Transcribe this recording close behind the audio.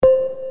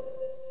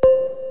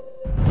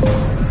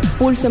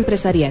Pulso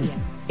Empresarial.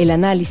 El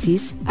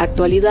análisis,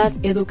 actualidad,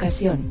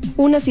 educación.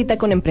 Una cita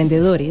con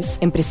emprendedores,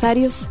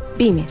 empresarios,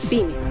 pymes.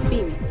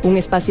 Un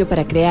espacio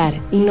para crear,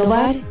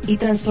 innovar y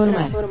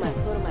transformar.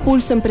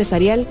 Pulso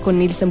Empresarial con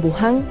Nilsen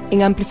Buján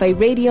en Amplify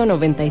Radio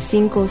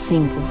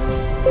 95.5.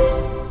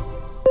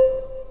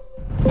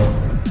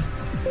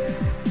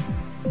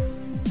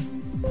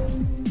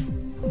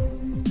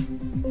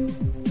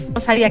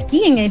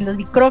 Aquí en los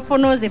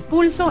micrófonos de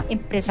Pulso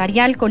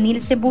Empresarial con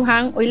Nilsen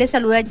Buján. Hoy les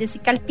saluda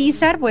Jessica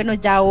Alpizar. Bueno,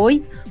 ya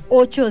hoy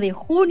 8 de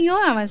junio,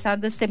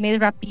 avanzando este mes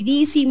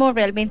rapidísimo,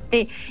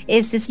 realmente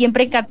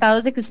siempre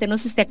encantados de que usted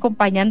nos esté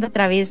acompañando a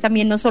través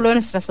también no solo de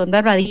nuestras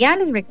ondas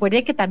radiales.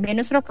 Recuerde que también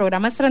nuestro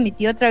programa es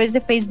transmitido a través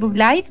de Facebook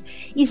Live,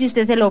 y si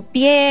usted se lo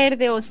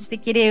pierde o si usted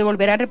quiere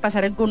volver a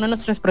repasar alguno de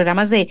nuestros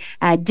programas de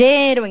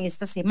ayer o en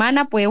esta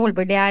semana, puede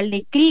volverle a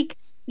darle clic.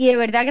 Y de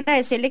verdad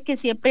agradecerle que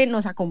siempre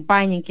nos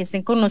acompañen, que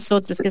estén con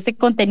nosotros, que este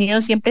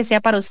contenido siempre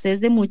sea para ustedes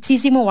de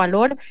muchísimo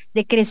valor,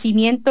 de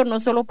crecimiento, no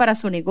solo para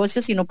su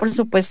negocio, sino por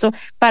supuesto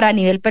para a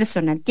nivel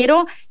personal.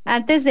 Quiero,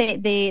 antes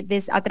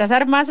de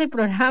atrasar más el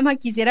programa,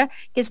 quisiera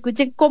que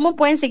escuchen cómo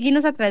pueden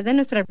seguirnos a través de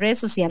nuestras redes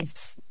sociales.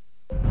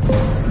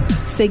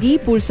 Seguí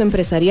Pulso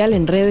Empresarial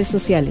en redes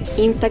sociales.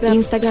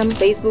 Instagram,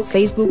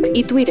 Facebook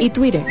y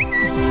Twitter.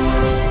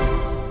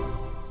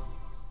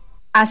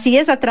 Así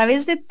es, a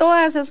través de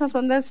todas esas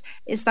ondas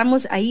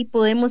estamos ahí,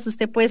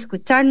 usted puede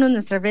escucharnos,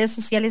 nuestras redes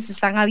sociales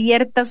están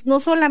abiertas, no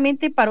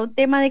solamente para un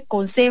tema de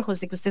consejos,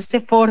 de que usted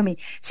se forme,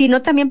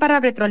 sino también para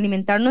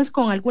retroalimentarnos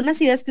con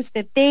algunas ideas que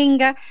usted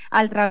tenga,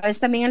 a través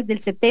también del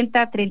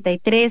 70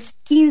 33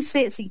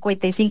 15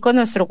 55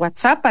 nuestro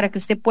WhatsApp, para que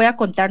usted pueda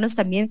contarnos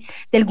también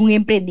de algún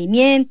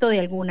emprendimiento,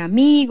 de algún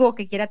amigo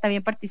que quiera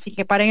también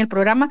participar en el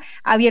programa,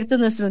 abiertos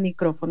nuestros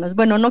micrófonos.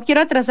 Bueno, no quiero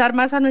atrasar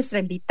más a nuestra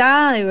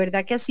invitada, de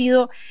verdad que ha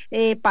sido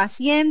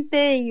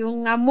paciente y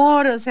un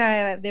amor, o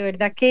sea, de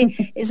verdad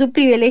que es un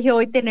privilegio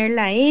hoy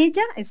tenerla a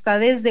ella. Está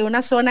desde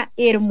una zona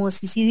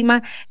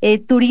hermosísima,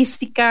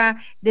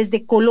 turística,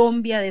 desde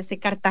Colombia, desde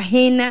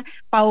Cartagena,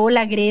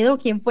 Paola Agredo,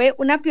 quien fue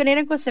una pionera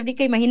en Costa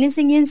Rica,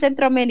 imagínense, en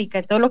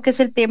Centroamérica, todo lo que es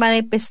el tema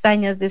de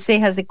pestañas, de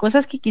cejas, de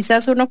cosas que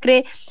quizás uno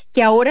cree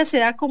que ahora se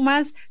da con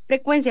más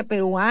frecuencia,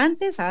 pero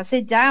antes,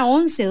 hace ya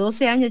 11,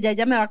 12 años, ya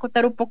ella me va a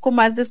contar un poco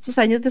más de estos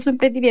años de su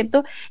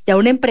emprendimiento, ya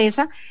una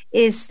empresa,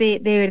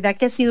 de verdad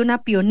que ha sido una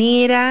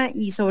pionera,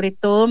 y sobre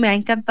todo me ha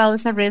encantado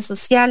esas redes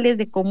sociales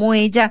de cómo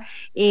ella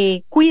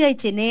cuida y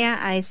chenea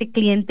a ese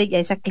cliente y a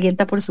esa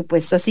clienta, por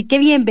supuesto. Así que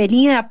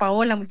bienvenida,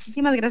 Paola,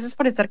 muchísimas gracias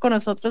por estar con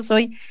nosotros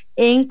hoy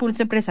en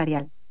Pulso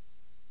Empresarial.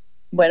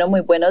 Bueno,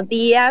 muy buenos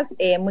días,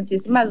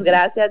 muchísimas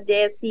gracias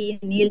Jessy,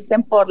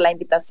 Nilsen, por la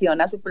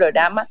invitación a su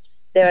programa.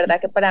 De verdad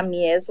que para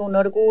mí es un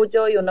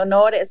orgullo y un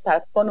honor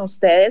estar con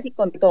ustedes y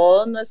con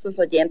todos nuestros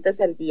oyentes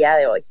el día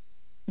de hoy.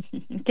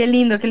 Qué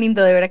lindo,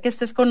 de verdad que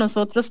estés con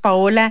nosotros,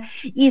 Paola,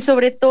 y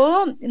sobre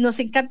todo nos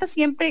encanta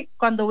siempre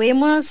cuando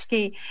vemos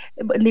que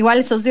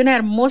igual sos de una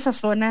hermosa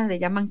zona, le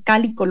llaman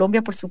Calí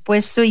Colombia, por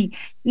supuesto, y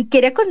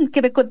quería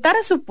que me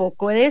contaras un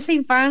poco de esa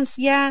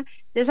infancia,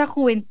 de esa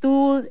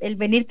juventud, el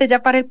venirte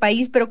ya para el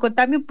país, pero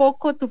contame un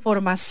poco tu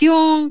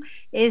formación,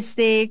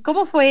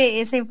 cómo fue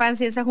esa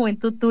infancia, esa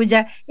juventud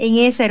tuya en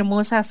esa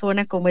hermosa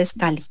zona como es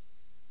Calí.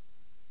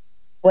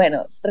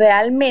 Bueno,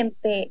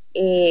 realmente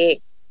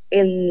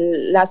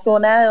la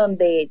zona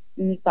donde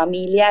mi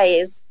familia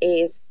es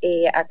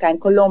acá en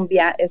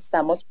Colombia,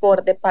 estamos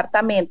por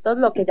departamentos,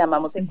 lo que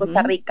llamamos en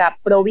Costa Rica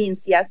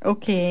provincias,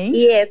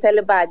 y es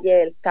el Valle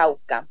del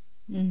Cauca.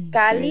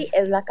 Cali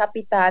es la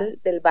capital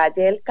del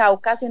Valle del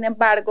Cauca, sin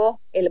embargo,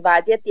 el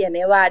valle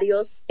tiene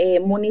varios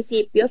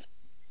municipios.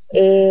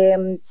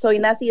 Soy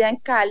nacida en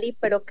Cali,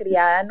 pero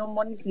criada en un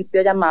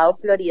municipio llamado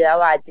Florida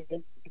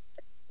Valle.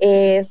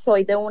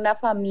 Soy de una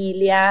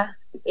familia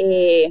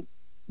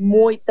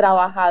muy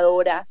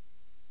trabajadora.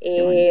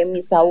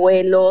 Mis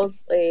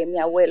abuelos, mi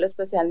abuelo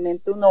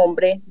especialmente, un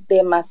hombre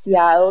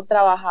demasiado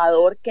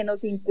trabajador que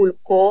nos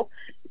inculcó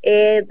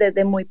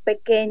desde muy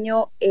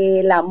pequeño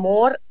el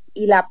amor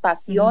y la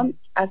pasión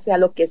hacia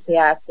lo que se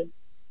hace.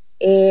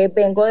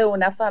 Vengo de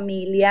una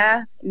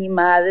familia, mi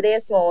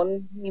madre,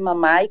 son mi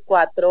mamá y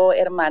 4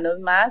 hermanos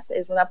más.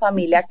 Es una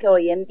familia que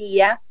hoy en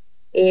día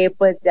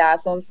pues ya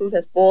son sus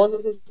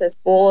esposos, sus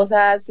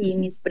esposas y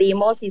mis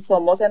primos, y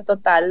somos en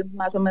total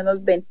más o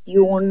menos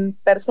 21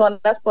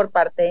 personas por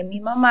parte de mi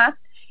mamá.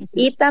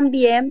 Y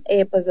también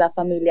pues la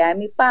familia de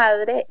mi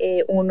padre,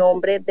 un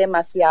hombre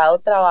demasiado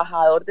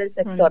trabajador del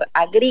sector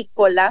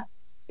agrícola.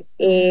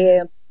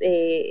 Es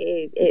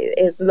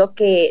lo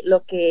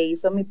que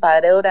hizo mi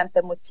padre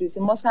durante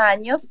muchísimos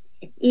años,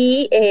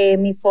 y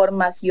mi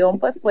formación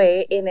pues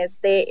fue en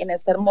este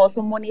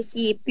hermoso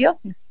municipio.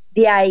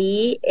 De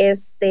ahí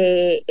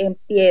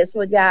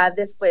empiezo ya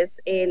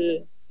después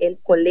el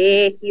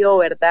colegio,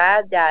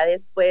 ¿verdad? Ya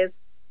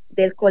después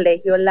del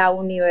colegio la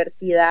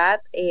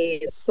universidad.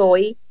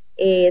 Soy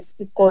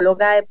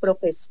psicóloga de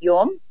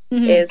profesión.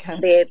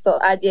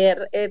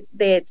 Ayer,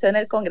 de hecho, en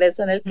el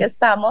congreso en el que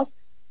estamos,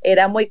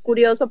 era muy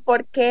curioso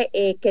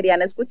porque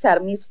querían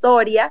escuchar mi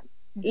historia,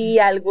 y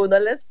a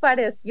algunos les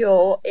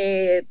pareció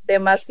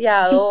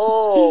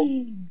demasiado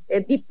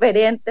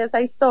diferente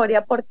esa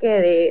historia, porque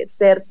de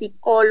ser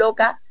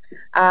psicóloga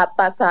a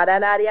pasar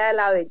al área de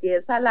la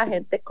belleza, la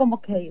gente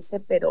como que dice,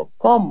 pero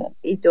 ¿cómo?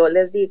 Y yo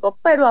les digo,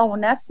 pero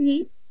aún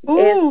así,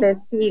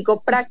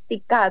 sigo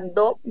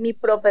practicando mi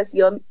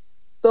profesión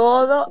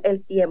todo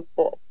el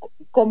tiempo,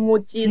 con Ni lo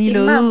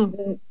muchísima,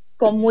 dudo.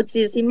 con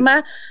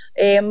muchísima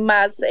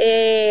más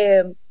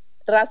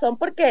razón,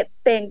 porque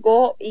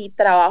tengo y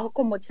trabajo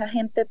con mucha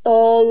gente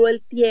todo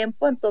el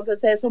tiempo,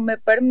 entonces eso me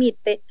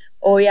permite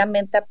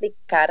obviamente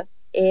aplicar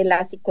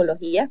la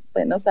psicología.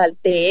 Bueno,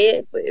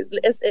 salté, pues,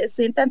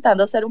 estoy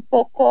intentando ser un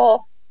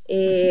poco,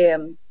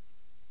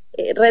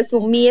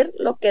 resumir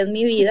lo que es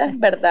mi vida,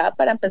 ¿verdad?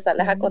 Para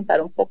empezarles a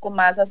contar un poco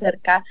más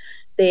acerca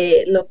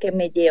de lo que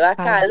me lleva a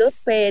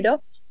Kalos,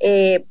 pero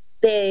de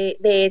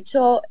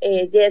hecho,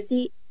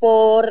 Jessie,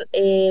 por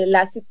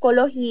la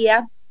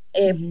psicología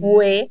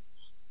fue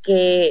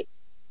que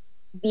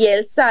di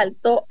el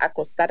salto a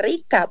Costa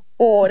Rica,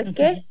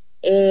 porque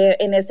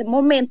en ese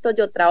momento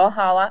yo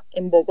trabajaba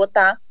en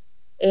Bogotá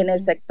en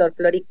el sector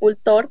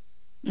floricultor,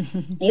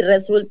 y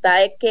resulta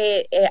de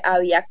que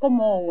había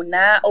como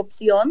una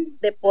opción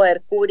de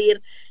poder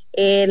cubrir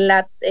el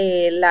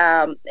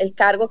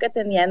cargo que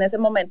tenía en ese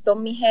momento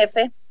mi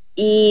jefe,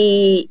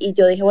 y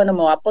yo dije, bueno,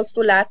 me voy a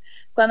postular.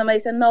 Cuando me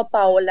dicen, no,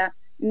 Paola,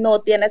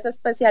 no tienes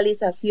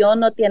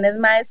especialización, no tienes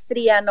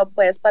maestría, no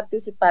puedes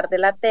participar de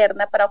la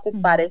terna para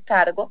ocupar el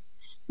cargo.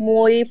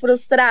 Muy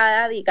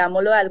frustrada,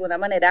 digámoslo de alguna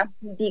manera,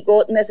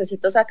 digo,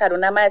 necesito sacar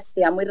una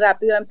maestría muy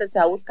rápido. Empecé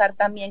a buscar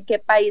también qué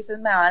países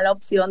me daban la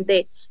opción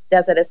de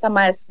hacer esta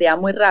maestría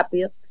muy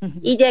rápido,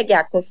 y llegué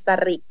a Costa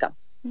Rica.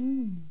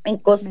 En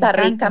Costa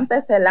Rica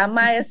empecé la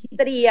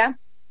maestría,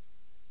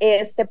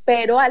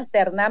 pero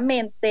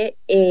alternamente,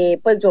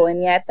 pues yo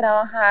venía de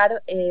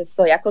trabajar,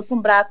 estoy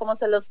acostumbrada, como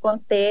se los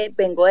conté,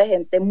 vengo de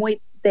gente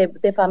muy,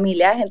 de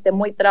familia, de gente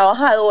muy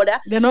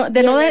trabajadora. De no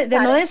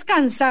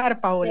descansar,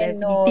 Paola, De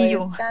no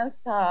definitivo.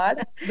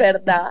 descansar,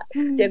 ¿verdad?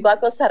 Llego a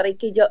Costa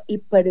Rica y yo,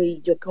 ¿y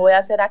yo qué voy a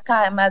hacer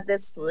acá además de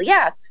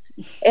estudiar?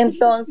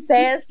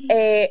 Entonces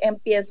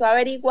empiezo a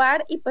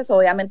averiguar, y pues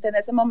obviamente en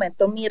ese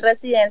momento mi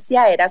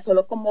residencia era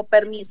solo como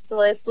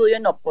permiso de estudio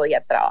y no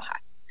podía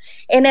trabajar.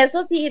 En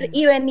esos ir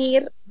y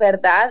venir,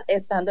 ¿verdad?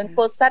 Estando en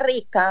Costa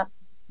Rica,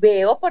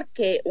 veo,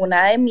 porque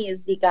una de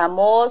mis,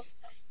 digamos,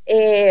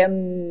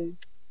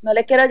 no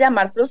le quiero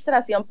llamar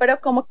frustración,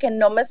 pero como que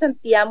no me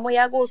sentía muy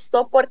a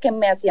gusto porque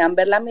me hacían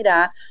ver la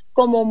mirada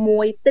como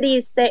muy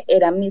triste,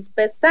 eran mis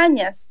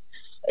pestañas.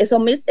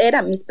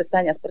 Eran mis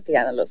pestañas, porque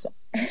ya no lo son.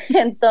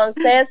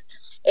 Entonces,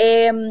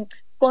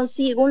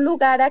 consigo un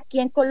lugar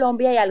aquí en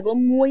Colombia y algo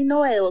muy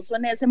novedoso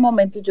en ese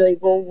momento. Yo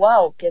digo,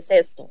 wow, ¿qué es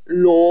esto?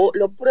 Lo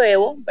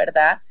pruebo,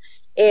 ¿verdad?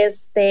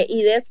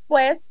 Y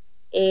después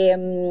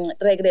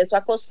regreso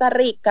a Costa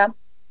Rica,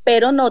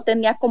 pero no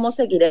tenía cómo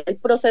seguir el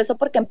proceso,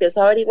 porque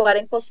empiezo a averiguar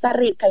en Costa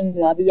Rica y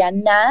no había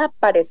nada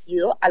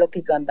parecido a lo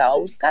que yo andaba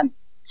buscando.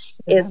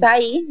 Es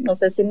ahí, no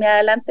sé si me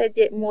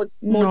adelanté mucho.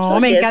 No,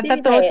 me Jessie,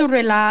 encanta todo tu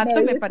relato,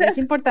 me dice. parece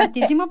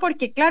importantísimo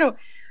porque, claro,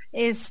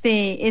 es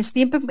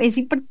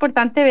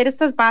importante ver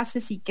estas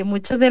bases, y que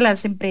muchas de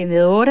las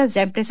emprendedoras,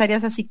 ya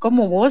empresarias así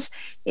como vos,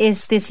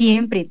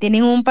 siempre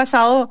tienen un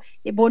pasado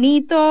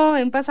bonito,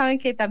 un pasado en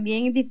que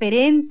también es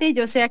diferente.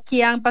 Yo sé,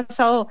 aquí han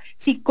pasado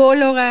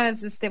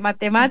psicólogas,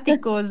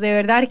 matemáticos, de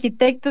verdad,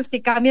 arquitectos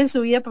que cambian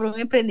su vida por un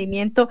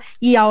emprendimiento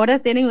y ahora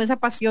tienen esa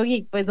pasión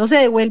y pues no se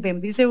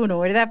devuelven, dice uno,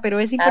 ¿verdad? Pero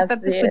es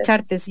importante Así es.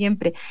 escucharte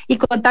siempre. Y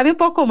contame un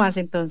poco más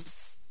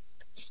entonces.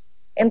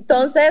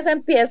 Entonces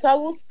empiezo a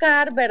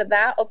buscar,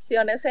 ¿verdad?,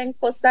 opciones en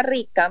Costa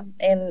Rica,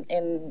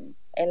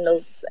 en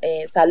los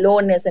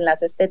salones, en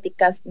las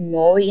estéticas.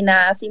 No vi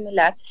nada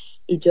similar,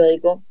 y yo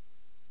digo,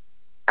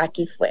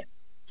 aquí fue.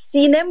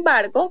 Sin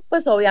embargo,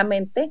 pues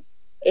obviamente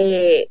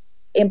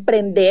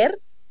emprender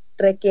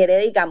requiere,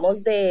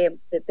 digamos, de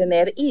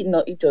tener, y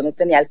yo no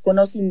tenía el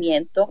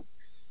conocimiento,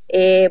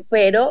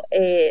 pero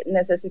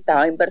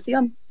necesitaba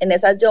inversión. En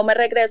esas yo me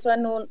regreso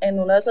en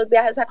uno de esos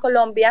viajes a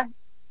Colombia,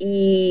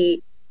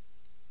 y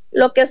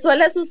lo que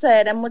suele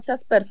suceder en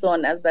muchas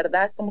personas,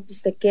 ¿verdad? Como que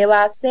usted qué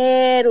va a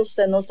hacer,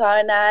 usted no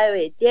sabe nada de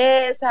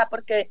belleza,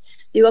 porque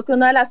digo que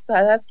una de las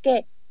cosas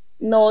que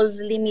nos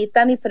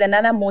limitan y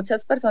frenan a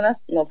muchas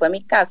personas, no fue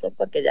mi caso,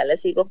 porque ya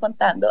les sigo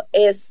contando,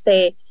 es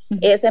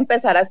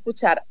empezar a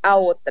escuchar a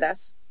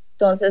otras.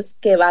 Entonces,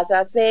 ¿qué vas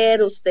a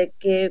hacer? ¿Usted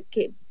qué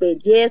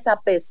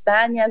belleza,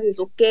 pestañas,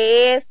 eso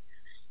qué es?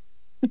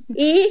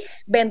 Y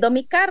vendo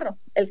mi carro,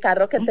 el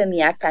carro que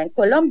tenía acá en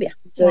Colombia.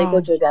 Yo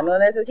digo, yo ya no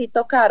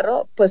necesito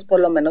carro, pues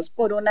por lo menos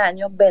por un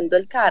año vendo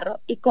el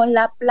carro, y con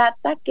la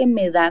plata que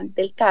me dan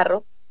del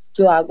carro,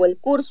 yo hago el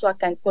curso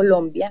acá en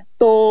Colombia,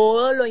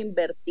 todo lo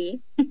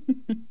invertí,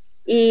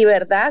 y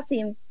verdad,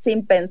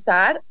 sin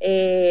pensar,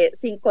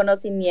 sin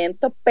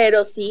conocimiento,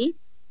 pero sí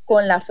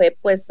con la fe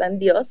puesta en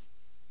Dios.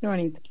 Qué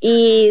bonito.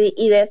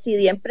 Y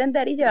decidí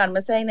emprender y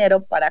llevarme ese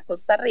dinero para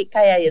Costa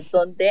Rica, y ahí es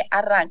donde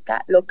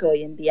arranca lo que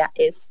hoy en día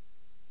es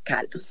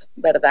Kalos,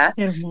 ¿verdad?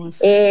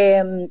 Hermoso.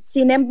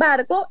 Sin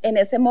embargo, en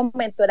ese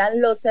momento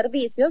eran los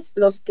servicios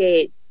los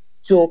que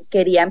yo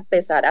quería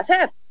empezar a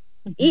hacer.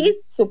 Y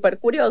súper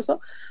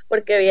curioso,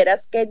 porque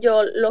vieras que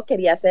yo lo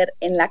quería hacer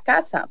en la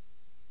casa.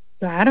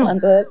 Claro.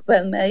 Cuando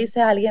después me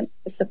dice alguien,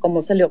 ¿usted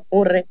cómo se le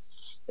ocurre?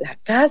 La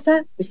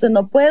casa, usted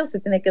no puede,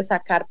 usted tiene que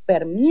sacar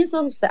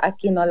permisos,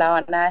 aquí no la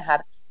van a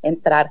dejar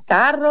entrar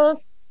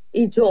carros.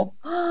 Y yo,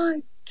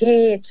 ay, ¿qué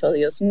he hecho,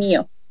 Dios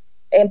mío?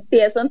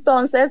 Empiezo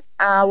entonces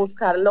a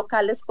buscar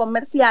locales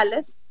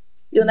comerciales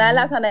y una de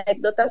las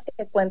anécdotas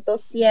que cuento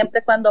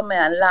siempre cuando me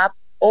dan la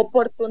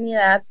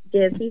oportunidad,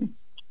 Jessie,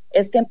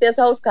 es que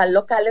empiezo a buscar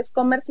locales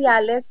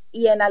comerciales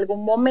y en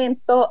algún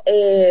momento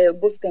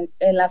busqué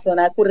en la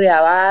zona de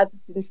Curriabat,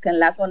 busqué en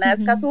la zona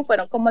de Escazú,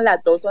 fueron como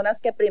las dos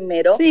zonas que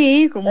primero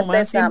sí, como más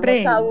empezamos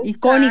siempre a buscar.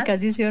 Icónicas,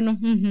 dice uno.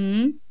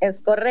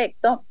 Es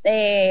correcto.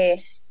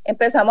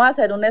 Empezamos a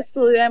hacer un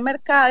estudio de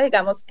mercado,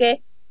 digamos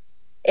que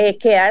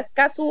queda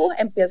Escazú,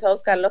 empiezo a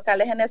buscar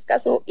locales en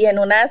Escazú y en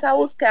una de esas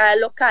búsquedas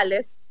de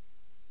locales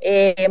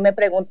me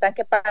preguntan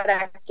que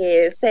para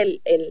qué es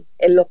el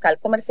local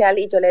comercial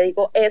y yo le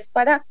digo, es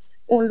para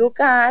un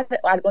lugar,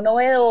 algo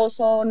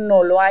novedoso,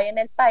 no lo hay en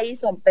el país,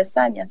 son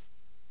pestañas.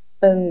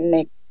 Pues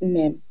me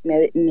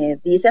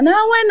dicen,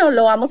 bueno,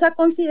 lo vamos a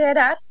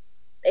considerar,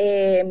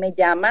 me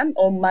llaman,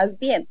 o más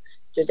bien,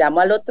 yo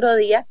llamo al otro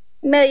día,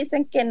 me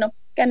dicen que no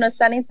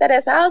están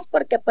interesados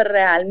porque pues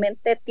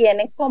realmente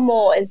tienen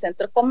como el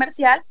centro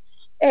comercial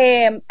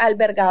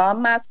albergaba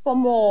más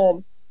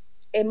como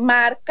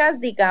marcas,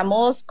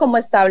 digamos, como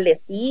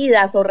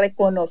establecidas o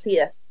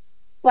reconocidas.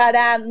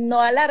 Para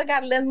no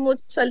alargarles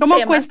mucho el ¿Cómo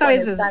tema. cuesta a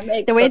veces?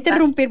 Te voy a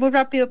interrumpir muy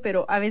rápido,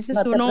 pero a veces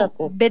no uno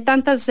ve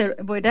tantas,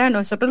 ¿verdad?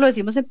 Nosotros lo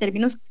decimos en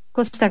términos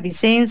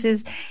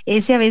costarricenses,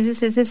 a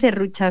veces ese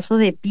serruchazo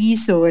de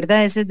piso,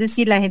 ¿verdad? Es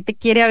decir, la gente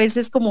quiere a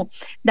veces como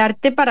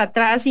darte para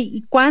atrás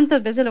y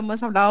cuántas veces lo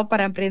hemos hablado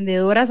para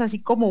emprendedoras,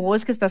 así como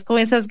vos que estás con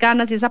esas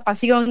ganas y esa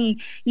pasión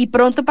y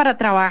pronto para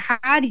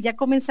trabajar y ya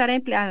comenzar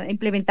a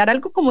implementar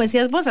algo, como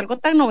decías vos, algo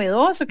tan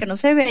novedoso que no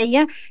se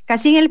veía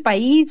casi en el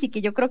país y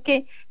que yo creo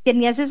que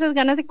tenías esas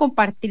ganas de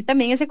compartir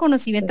también ese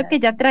conocimiento que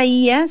ya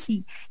traías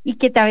y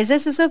que a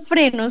veces esos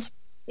frenos,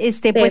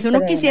 pues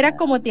uno quisiera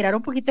como tirar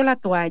un poquito la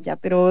toalla,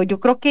 pero yo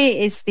creo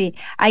que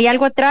hay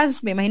algo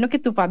atrás, me imagino que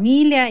tu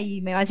familia,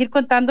 y me vas a ir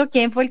contando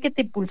quién fue el que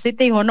te impulsó y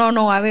te dijo,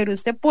 no, a ver,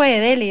 usted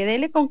puede,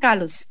 dele con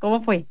Kalos,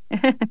 ¿cómo fue?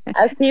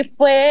 Así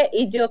fue,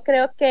 y yo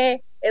creo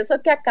que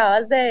eso que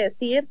acabas de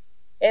decir,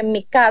 en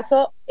mi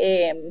caso,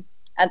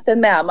 antes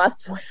me da más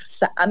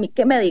fuerza, a mí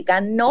que me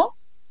digan no,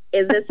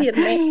 es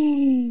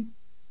decirme,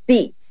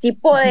 sí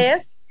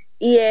podés,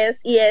 y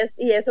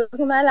eso es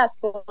una de las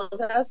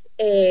cosas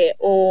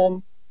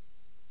o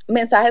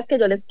mensajes que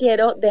yo les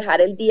quiero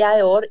dejar el día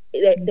de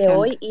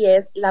hoy y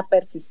es la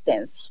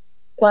persistencia.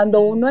 Cuando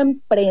uno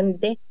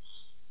emprende,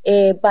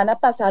 van a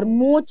pasar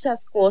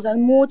muchas cosas,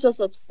 muchos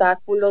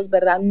obstáculos,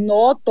 ¿verdad?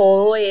 No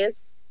todo es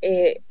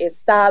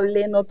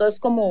estable, no todo es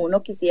como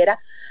uno quisiera,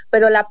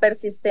 pero la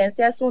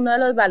persistencia es uno de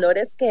los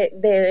valores que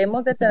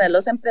debemos de tener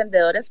los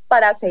emprendedores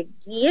para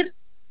seguir,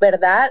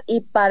 ¿verdad?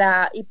 Y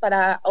para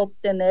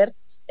obtener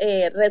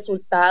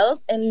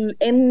resultados en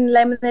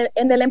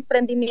el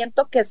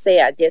emprendimiento que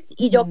sea, Jessie.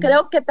 Y yo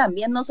creo que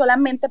también no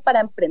solamente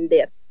para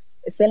emprender,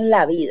 es en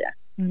la vida,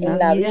 en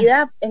la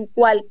vida, en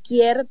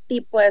cualquier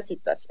tipo de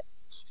situación.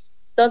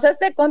 Entonces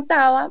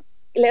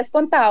les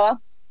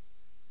contaba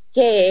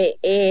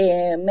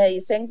que me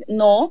dicen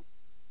no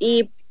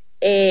y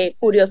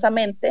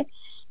curiosamente,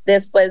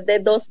 después de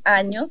 2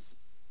 años,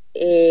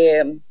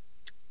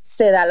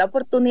 se da la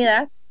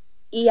oportunidad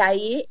y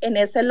ahí en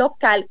ese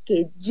local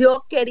que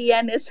yo quería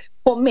en ese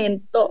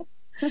momento,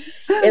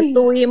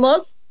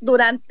 estuvimos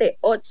durante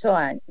 8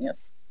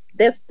 años.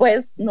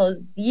 Después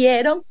nos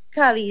dieron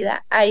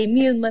cabida ahí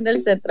mismo en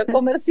el centro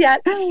comercial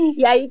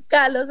y ahí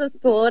Kalos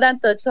estuvo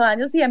durante 8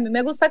 años y a mí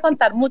me gusta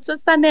contar mucho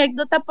esta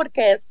anécdota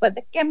porque después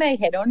de que me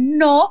dijeron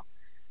no,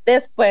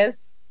 después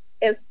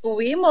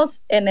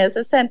estuvimos en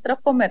ese centro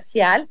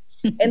comercial.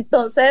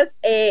 Entonces,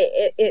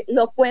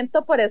 lo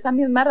cuento por esa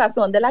misma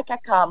razón de la que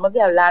acabamos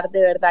de hablar,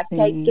 de verdad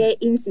que hay que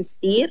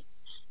insistir,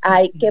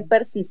 hay que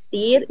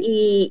persistir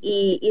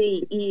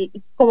y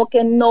como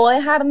que no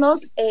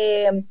dejarnos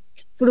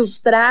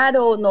frustrar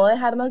o no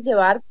dejarnos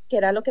llevar, que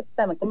era lo que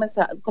también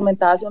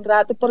comentaba hace un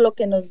rato, por lo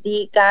que nos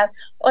digan,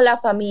 o la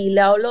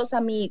familia, o los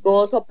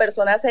amigos, o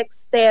personas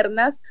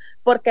externas,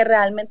 porque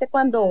realmente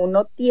cuando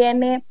uno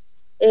tiene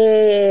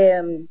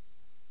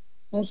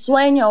un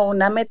sueño o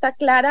una meta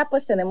clara,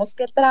 pues tenemos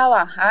que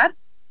trabajar,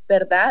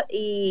 ¿verdad?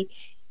 Y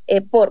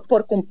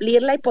por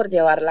cumplirla y por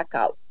llevarla a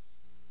cabo.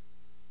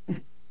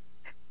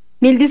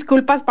 Mil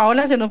disculpas,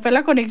 Paola, se nos fue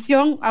la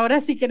conexión,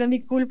 ahora sí que no es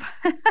mi culpa.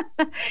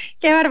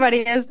 Qué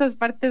barbaridad estas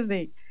partes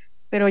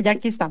pero ya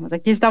aquí estamos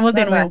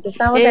de nuevo. Aquí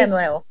estamos de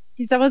nuevo.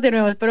 Aquí estamos de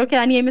nuevo, espero que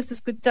Dani me esté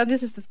escuchando y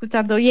se esté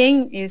escuchando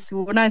bien.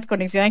 Hubo una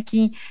desconexión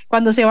aquí,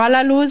 cuando se va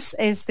la luz,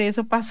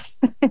 eso pasa.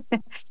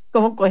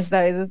 cómo cuesta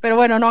a veces. Pero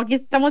bueno, no, aquí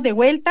estamos de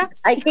vuelta.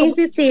 Hay que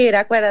insistir,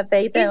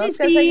 acuérdate, y Sí, tenemos sí,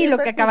 que sí, seguir lo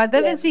que acabas de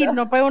decir, persistiendo.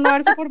 no puede uno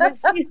darse por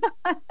vencido.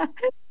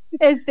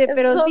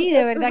 Pero sí, de Esto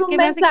es verdad un que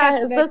me hace mensaje,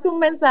 esto quedar es un un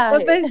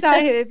mensaje.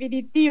 mensaje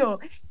definitivo.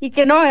 Y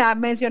que no,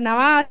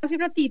 mencionaba hace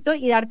un ratito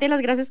y darte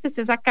las gracias que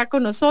estés acá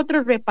con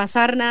nosotros,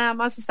 repasar nada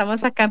más,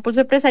 estamos acá en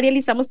Pulso Empresarial y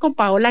estamos con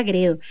Paola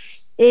Agredo.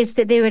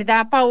 De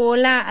verdad,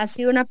 Paola ha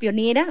sido una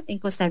pionera en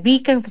Costa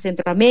Rica, en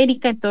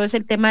Centroamérica, en todo ese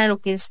tema de lo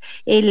que es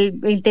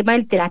el tema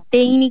de la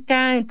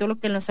técnica, en todo lo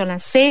que no son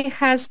las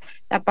cejas,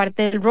 la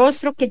parte del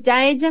rostro, que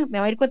ya ella me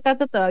va a ir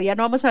contando, todavía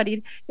no vamos a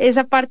abrir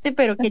esa parte,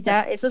 pero que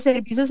ya esos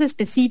servicios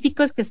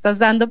específicos que estás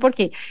dando,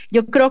 porque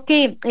yo creo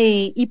que,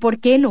 y por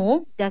qué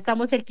no, ya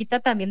estamos cerquita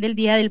también del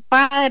Día del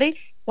Padre.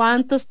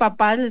 ¿Cuántos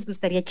papás les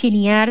gustaría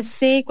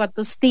chinearse?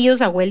 ¿Cuántos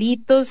tíos,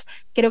 abuelitos?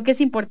 Creo que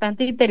es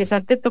importante e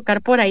interesante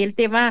tocar por ahí el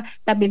tema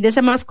también de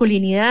esa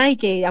masculinidad y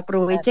que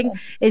aprovechen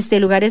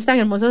Claro. lugares tan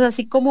hermosos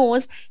así como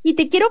vos. Y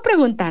te quiero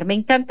preguntar, me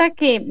encanta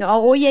que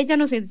hoy ella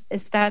nos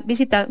está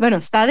visitando, bueno,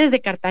 está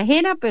desde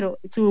Cartagena, pero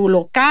su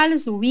local,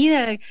 su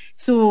vida,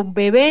 su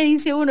bebé,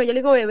 dice uno, yo le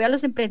digo bebé a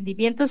los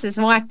emprendimientos,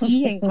 son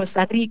aquí en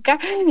Costa Rica,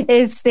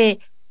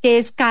 que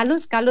es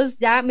Kalos. Kalos,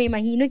 ya me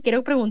imagino y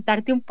quiero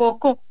preguntarte un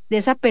poco de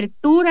esa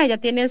apertura, ya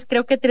tienes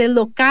creo que 3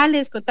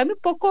 locales, contame un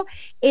poco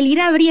el ir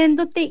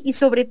abriéndote y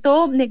sobre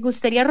todo me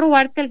gustaría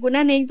robarte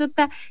alguna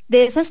anécdota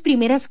de esas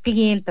primeras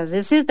clientas,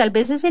 tal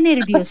vez ese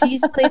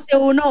nerviosismo, dice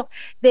uno,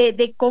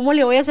 de cómo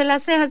le voy a hacer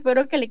las cejas,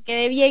 espero que le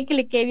quede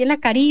bien la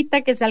carita,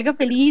 que salga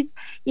feliz,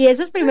 y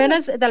esas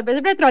primeras tal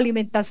vez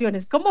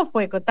retroalimentaciones, ¿cómo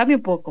fue? Contame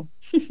un poco.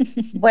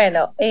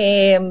 Bueno,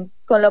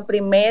 con lo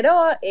primero,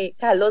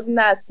 Carlos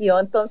nació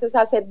entonces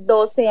hace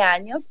 12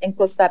 años en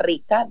Costa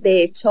Rica.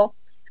 De hecho,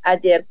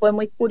 ayer fue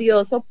muy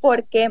curioso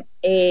porque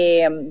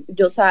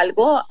yo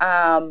salgo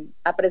a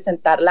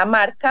presentar la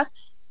marca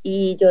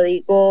y yo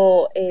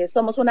digo,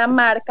 somos una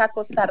marca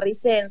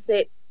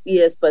costarricense, y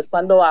después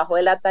cuando bajo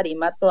de la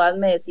tarima todas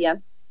me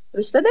decían,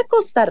 pero usted es de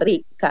Costa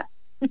Rica.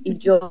 Y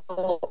yo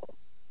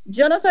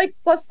no soy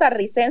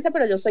costarricense,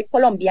 pero yo soy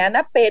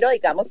colombiana, pero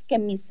digamos que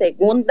mi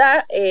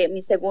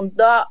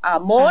segundo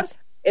amor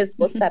es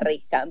Costa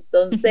Rica.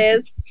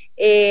 Entonces,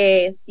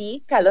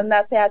 sí, Carlos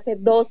nace hace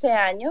 12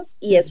 años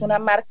y es una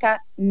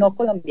marca no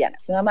colombiana,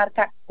 es una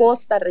marca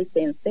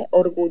costarricense,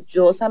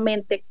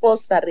 orgullosamente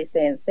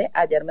costarricense.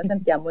 Ayer me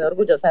sentía muy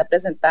orgullosa de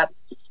presentar.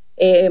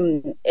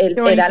 Él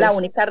era la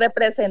única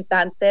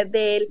representante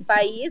del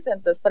país,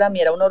 entonces para mí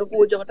era un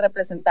orgullo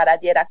representar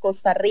ayer a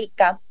Costa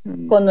Rica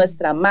con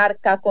nuestra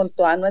marca, con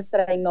toda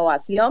nuestra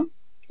innovación.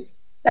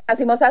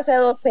 Nacimos hace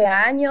 12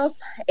 años,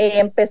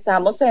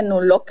 empezamos en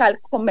un local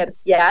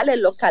comercial,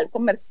 el local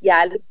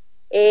comercial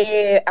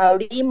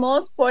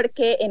abrimos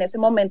porque en ese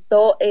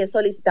momento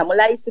solicitamos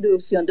la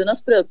distribución de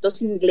unos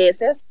productos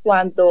ingleses.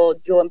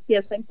 Cuando yo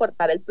empiezo a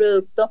importar el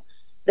producto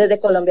desde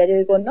Colombia, yo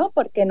digo, no,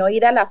 ¿por qué no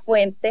ir a la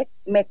fuente?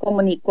 Me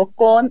comunico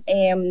con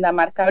la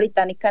marca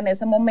británica en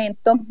ese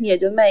momento y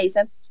ellos me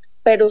dicen,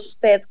 pero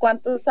usted,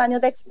 ¿cuántos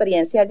años de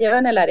experiencia lleva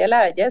en el área de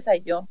la belleza?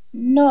 Y yo,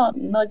 no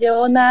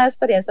llevo nada de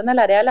experiencia en el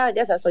área de la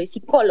belleza, soy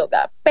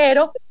psicóloga,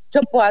 pero yo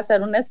puedo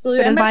hacer un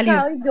estudio de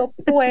mercado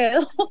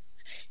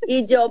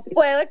y yo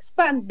puedo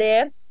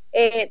expandir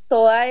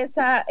todas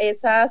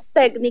esas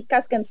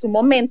técnicas que en su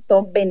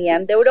momento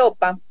venían de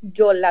Europa,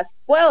 yo las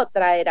puedo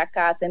traer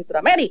acá a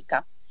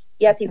Centroamérica.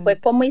 Y así fue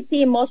como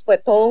hicimos, fue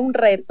todo un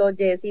reto,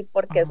 Jessy,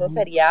 porque eso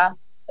sería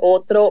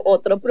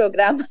otro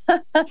programa.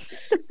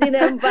 Sin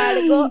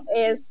embargo,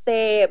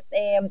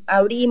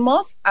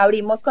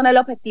 abrimos con el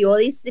objetivo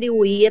de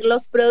distribuir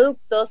los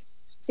productos.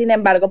 Sin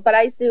embargo, para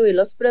distribuir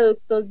los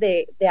productos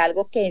de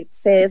algo que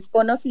se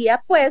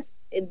desconocía, pues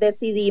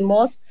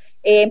decidimos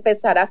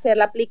empezar a hacer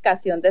la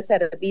aplicación de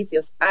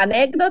servicios.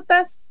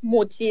 Anécdotas,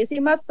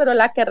 muchísimas, pero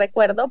la que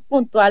recuerdo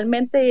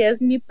puntualmente y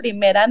es mi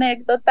primera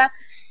anécdota,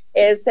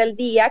 es el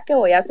día que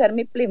voy a hacer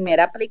mi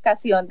primera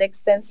aplicación de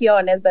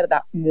extensiones,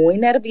 ¿verdad? Muy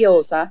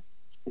nerviosa,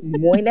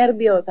 muy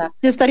nerviosa.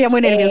 Yo estaría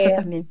muy nerviosa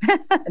también.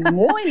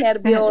 Muy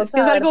nerviosa, es que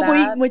es algo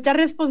 ¿verdad? mucha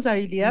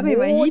responsabilidad, me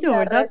imagino,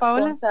 ¿verdad,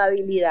 Paola?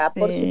 Responsabilidad,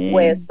 por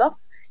supuesto.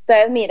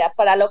 Entonces, mira,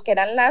 para lo que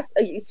eran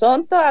y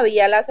son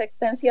todavía las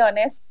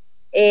extensiones,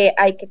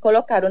 hay que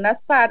colocar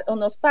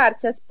unos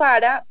parches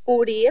para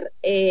cubrir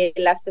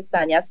las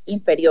pestañas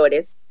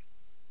inferiores.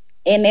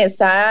 En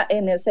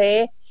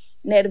ese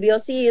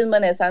nerviosismo,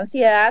 en esa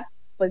ansiedad,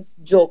 pues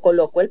yo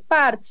coloco el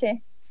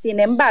parche, sin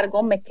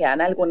embargo, me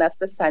quedan algunas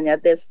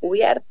pestañas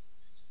descubiertas.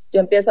 Yo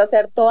empiezo a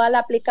hacer toda la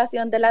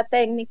aplicación de la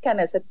técnica. En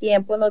ese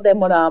tiempo nos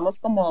demorábamos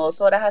como 2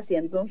 horas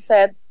haciendo un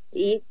set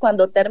y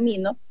cuando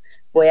termino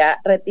voy a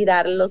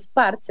retirar los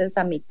parches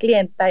a mi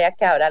clienta, ya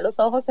que ahora los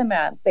ojos se me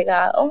han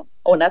pegado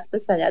unas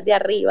pestañas de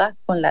arriba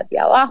con las de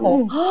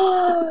abajo.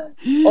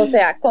 O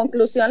sea,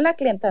 conclusión, la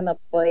clienta no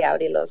podía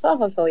abrir los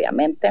ojos,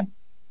 obviamente.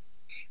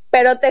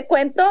 Pero te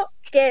cuento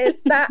que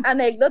esta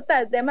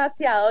anécdota es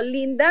demasiado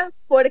linda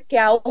porque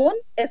aún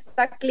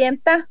esta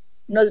clienta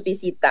nos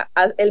visita.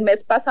 El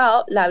mes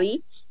pasado la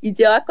vi y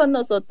lleva con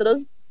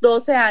nosotros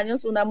 12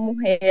 años, una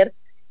mujer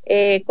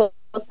con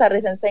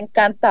costarricense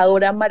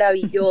encantadora,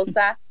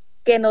 maravillosa,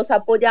 que nos ha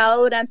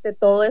apoyado durante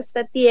todo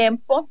este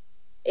tiempo.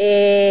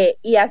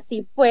 Y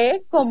así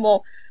fue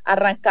como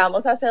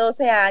arrancamos hace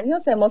 12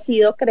 años, hemos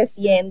ido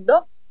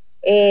creciendo.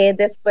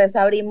 Después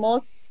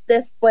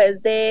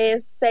después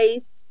de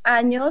 6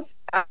 años,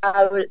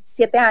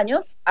 7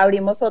 años,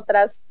 abrimos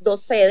otras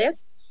 2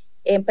 sedes.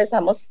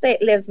 Empezamos,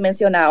 les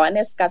mencionaba, en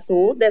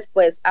Escazú,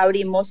 después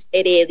abrimos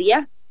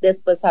Heredia,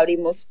 después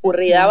abrimos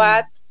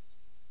Curridabat,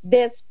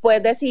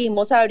 después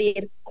decidimos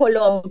abrir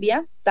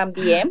Colombia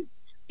también.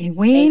 Qué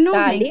bueno, en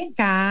Cali. me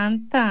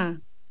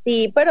encanta.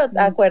 Sí, pero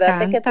Me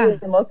acuérdate encanta. que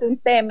tuvimos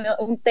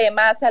un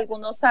tema hace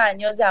algunos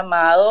años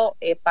llamado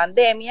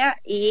pandemia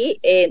y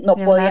no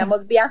De hablar.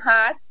 podíamos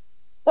viajar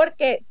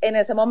porque en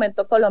ese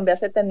momento Colombia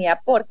se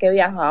tenía porque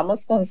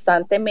viajábamos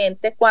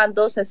constantemente.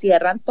 Cuando se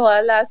cierran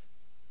todas las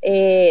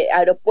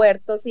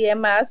aeropuertos y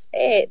demás,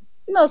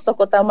 nos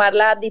tocó tomar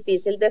la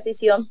difícil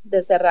decisión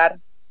de cerrar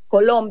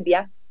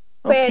Colombia,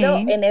 pero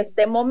Ok, en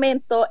este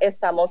momento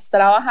estamos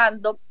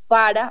trabajando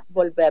para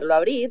volverlo a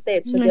abrir. De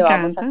hecho, me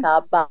llevamos encanta.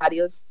 acá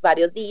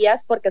varios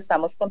días porque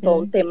estamos con todo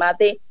un Sí. tema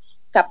de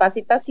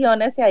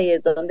capacitaciones, y ahí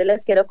es donde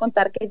les quiero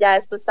contar que ya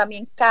después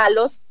también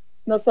Kalos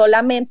no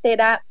solamente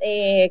era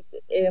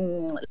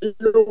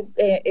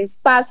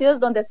espacios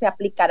donde se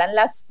aplicaran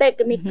las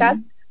técnicas,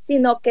 Ujú.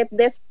 sino que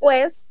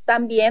después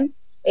también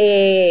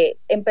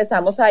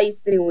empezamos a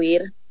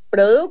distribuir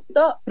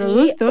producto, y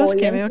Productos hoy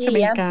que en veo que me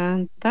día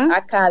encanta.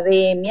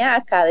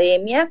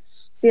 academia.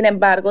 Sin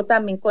embargo,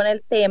 también con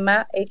el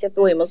tema que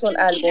tuvimos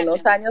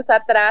algunos años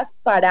atrás,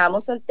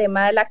 paramos el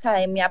tema de la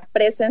academia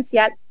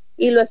presencial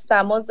y lo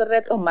estamos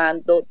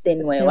retomando de Qué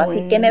nuevo.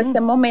 Así que en este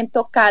bueno.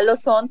 momento, Carlos,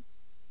 son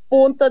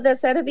puntos de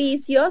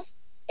servicios.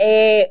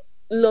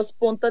 Los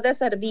puntos de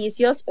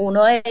servicios,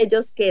 uno de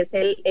ellos que es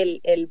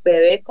el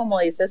bebé, como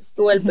dices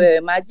tú, el Ujú.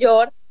 bebé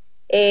mayor,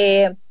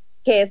 eh,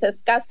 que es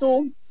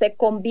Escazú, se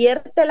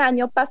convierte el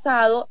año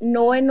pasado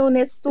no en un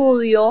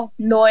estudio,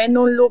 no en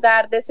un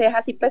lugar de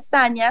cejas y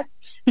pestañas,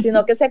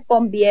 sino que se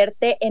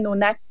convierte en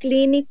una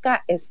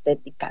clínica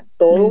estética. Me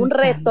Todo un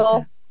reto,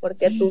 encanta.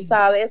 porque tú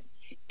sabes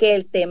que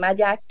el tema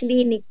ya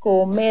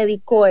clínico,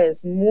 médico,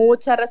 es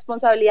mucha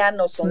responsabilidad,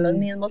 no son los Sí.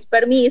 mismos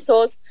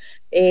permisos.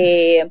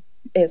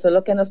 Eso es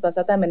lo que nos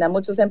pasa también a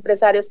muchos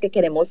empresarios que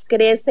queremos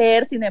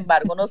crecer, sin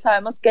embargo no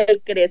sabemos que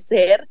el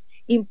crecer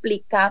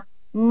implica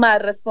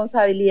más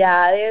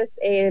responsabilidades,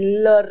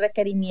 los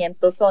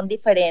requerimientos son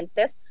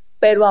diferentes,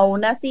 pero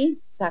aún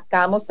así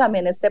sacamos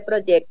también este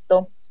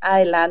proyecto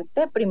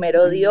adelante.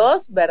 Primero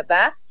Dios,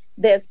 ¿verdad?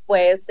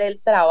 Después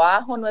el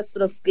trabajo,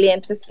 nuestros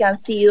clientes que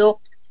han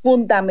sido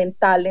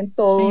fundamental en Me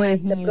todo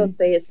este imagino.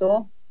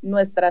 proceso,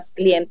 nuestras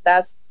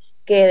clientas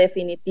que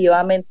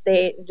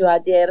definitivamente yo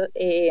ayer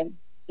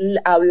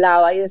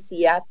hablaba y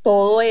decía,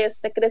 todo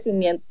este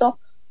crecimiento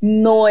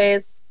no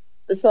es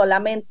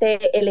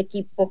solamente el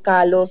equipo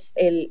Kalos.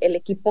 El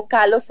equipo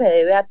Kalos se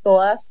debe a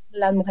todas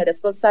las mujeres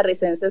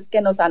costarricenses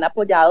que nos han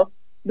apoyado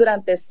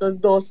durante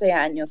estos 12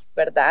 años,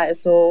 ¿verdad?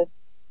 Eso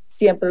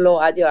siempre lo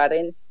va a llevar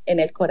en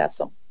el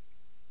corazón.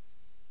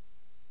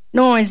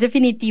 No, es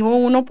definitivo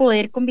uno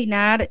poder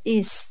combinar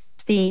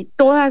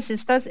todas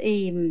estas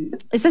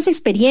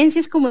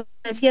experiencias, como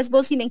decías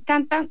vos, y me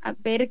encanta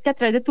ver que a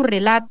través de tu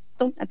relato,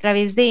 a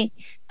través de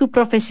tu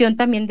profesión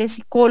también de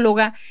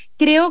psicóloga,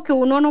 creo que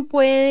uno no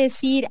puede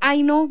decir,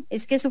 ay no,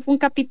 es que eso fue un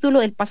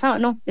capítulo del pasado.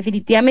 No,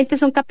 definitivamente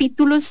son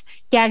capítulos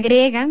que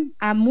agregan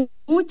a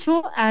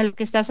mucho a lo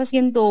que estás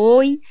haciendo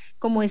hoy.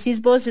 Como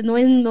decís vos, no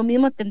es lo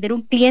mismo atender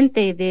un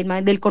cliente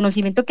del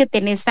conocimiento que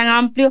tenés tan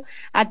amplio,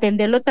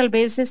 atenderlo tal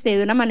vez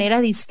de una manera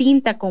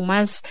distinta, con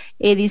más,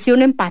 dice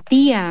una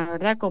empatía,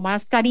 ¿verdad? Con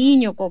más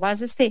cariño, con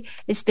más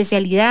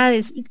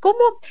especialidades. ¿Y cómo,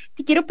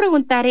 te quiero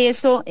preguntar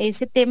eso,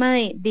 ese tema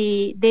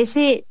de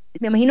ese,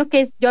 me imagino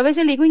que yo a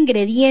veces le digo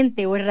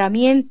ingrediente o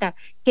herramienta,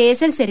 que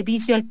es el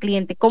servicio al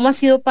cliente? ¿Cómo ha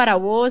sido para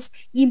vos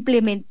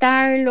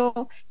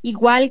implementarlo?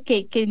 Igual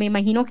que me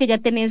imagino que ya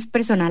tenés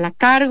personal a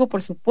cargo,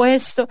 por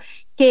supuesto,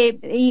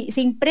 que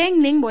se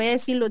impregnen, voy a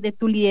decirlo, de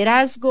tu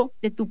liderazgo,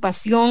 de tu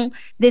pasión,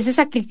 de ese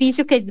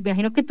sacrificio que me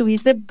imagino que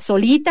tuviste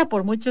solita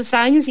por muchos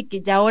años y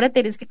que ya ahora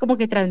tenés que como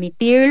que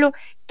transmitirlo,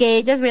 que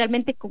ellas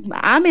realmente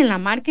amen la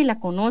marca y la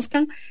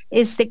conozcan.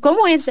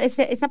 ¿Cómo es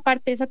esa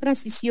parte, esa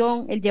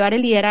transición, el llevar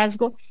el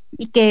liderazgo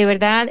y que de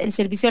verdad el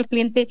servicio al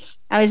cliente,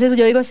 a veces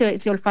yo digo,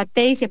 se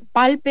olfatee y se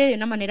palpe de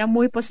una manera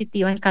muy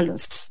positiva en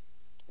Kalos?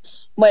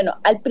 Bueno,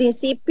 al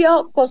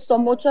principio costó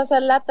mucho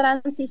hacer la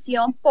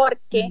transición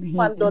porque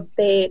cuando Imagino.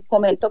 te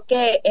comento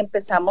que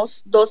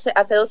empezamos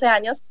hace 12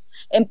 años,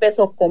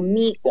 empezó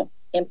conmigo,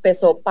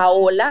 empezó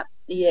Paola,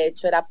 y de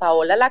hecho era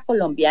Paola la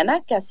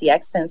colombiana que hacía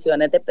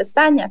extensiones de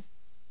pestañas.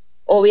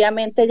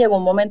 Obviamente llegó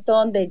un momento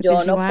donde yo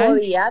Pues no igual.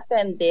 podía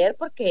atender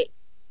porque,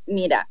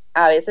 mira,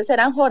 a veces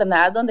eran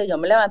jornadas donde yo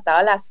me levantaba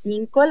a las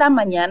 5 de la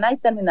mañana y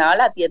terminaba a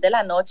las 10 de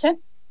la noche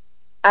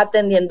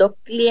atendiendo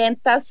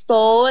clientas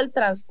todo el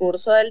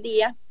transcurso del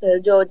día.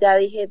 Entonces yo ya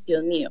dije,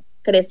 Dios mío,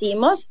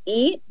 crecimos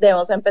y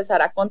debemos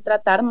empezar a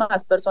contratar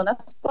más personas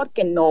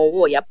porque no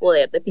voy a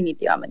poder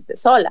definitivamente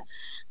sola.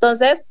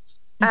 Entonces,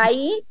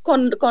 ahí,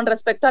 con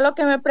respecto a lo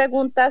que me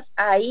preguntas,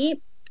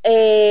 ahí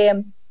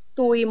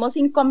tuvimos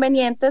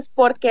inconvenientes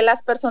porque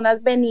las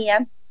personas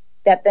venían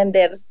de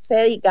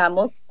atenderse,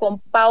 digamos, con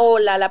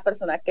Paola, la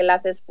persona que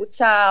las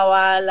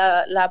escuchaba,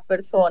 la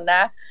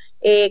persona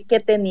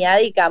que tenía,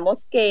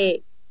 digamos,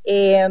 que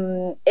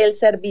el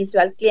servicio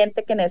al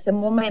cliente, que en ese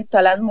momento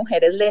a las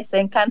mujeres les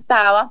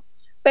encantaba,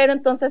 pero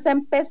entonces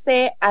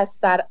empecé a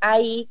estar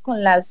ahí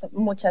con las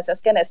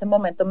muchachas que en ese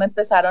momento me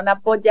empezaron a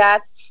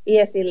apoyar y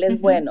decirles,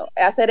 bueno,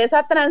 hacer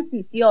esa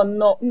transición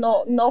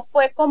no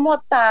fue como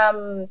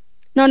tan...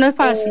 No es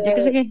fácil, yo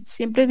creo que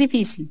siempre es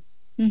difícil.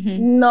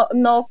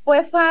 No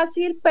fue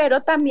fácil,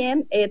 pero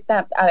también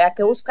había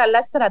que buscar la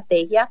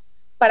estrategia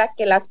para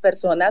que las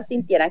personas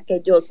sintieran que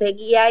yo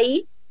seguía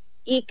ahí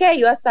y que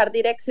iba a estar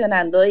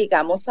direccionando,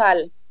 digamos,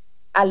 al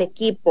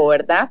equipo,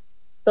 ¿verdad?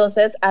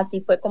 Entonces,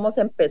 así fue como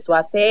se empezó a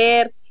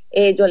hacer.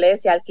 Yo le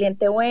decía al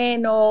cliente,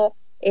 bueno,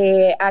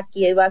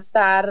 aquí va a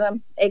estar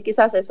X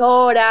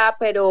asesora,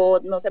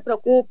 pero no se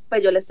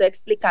preocupe, yo le estoy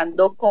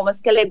explicando cómo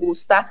es que le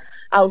gusta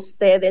a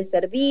usted el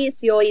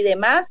servicio y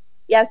demás.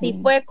 Y así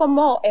fue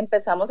como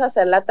empezamos a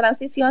hacer la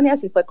transición y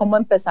así fue como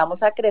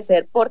empezamos a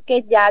crecer,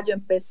 porque ya yo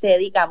empecé,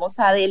 digamos,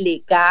 a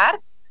delegar,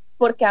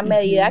 porque a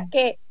medida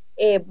que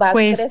vas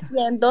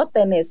creciendo,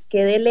 tenés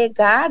que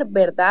delegar,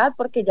 ¿verdad?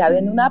 Porque ya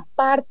viene una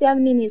parte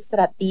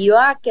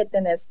administrativa que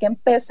tenés que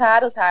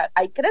empezar, o sea,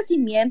 hay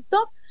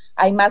crecimiento,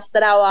 hay más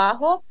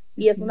trabajo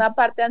y es una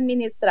parte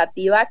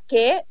administrativa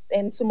que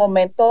en su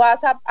momento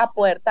vas a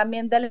poder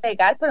también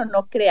delegar, pero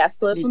no creas,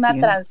 todo es una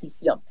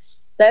transición.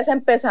 Entonces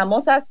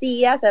empezamos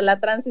así a hacer la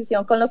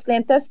transición con los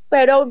clientes,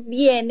 pero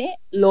viene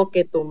lo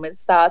que tú me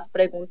estabas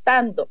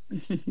preguntando,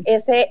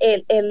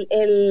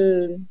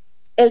 el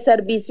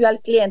servicio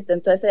al cliente.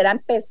 Entonces era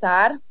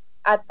empezar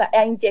a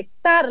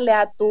inyectarle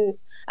a tu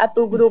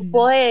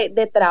grupo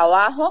de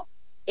trabajo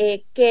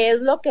qué es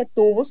lo que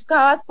tú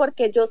buscabas,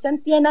 porque yo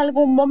sentí en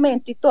algún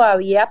momento, y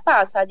todavía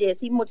pasa,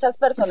 Jessy, muchas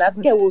personas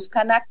que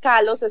buscan a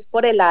Kalos es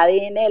por el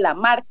ADN de la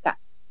marca.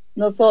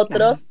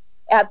 Nosotros...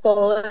 a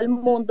todo el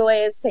mundo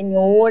es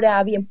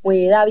señora, bien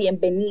pueda,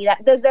 bienvenida.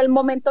 Desde el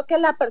momento que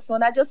la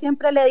persona, yo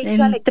siempre le he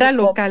dicho al equipo,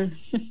 local.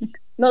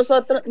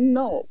 Nosotros,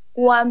 no,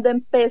 cuando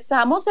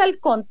empezamos el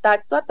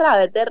contacto a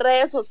través de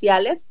redes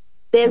sociales,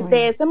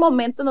 desde ese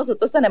momento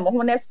nosotros tenemos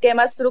un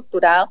esquema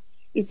estructurado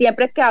y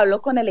siempre que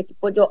hablo con el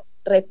equipo, yo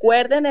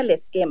recuerden el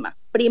esquema.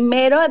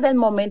 Primero, desde el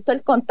momento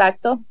del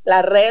contacto,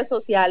 las redes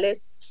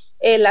sociales,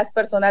 las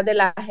personas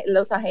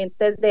los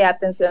agentes de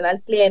atención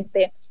al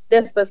cliente,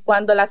 después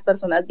cuando las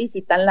personas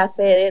visitan la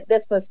sede,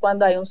 después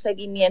cuando hay un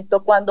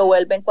seguimiento, cuando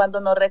vuelven,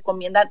 cuando nos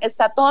recomiendan,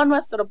 está todo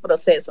nuestro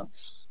proceso.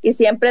 Y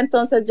siempre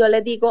entonces yo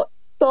les digo,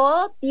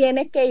 todo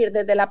tiene que ir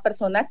desde la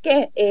persona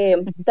que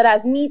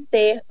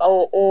transmite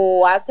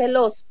o hace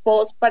los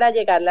posts para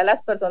llegarle a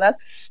las personas,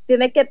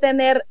 tiene que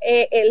tener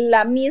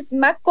la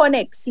misma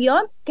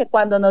conexión que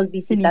cuando nos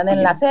visitan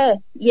en la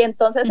sede. Y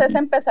entonces es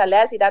empezarle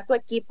a decir a tu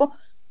equipo,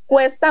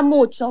 cuesta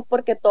mucho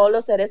porque todos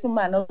los seres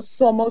humanos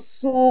somos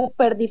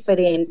súper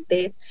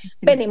diferentes,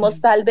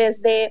 venimos tal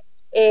vez de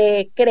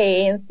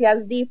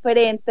creencias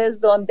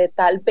diferentes donde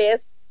tal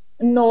vez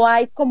no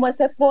hay como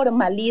ese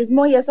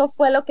formalismo, y eso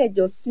fue lo que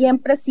yo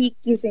siempre sí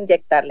quise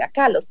inyectarle a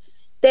Kalos.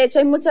 De hecho,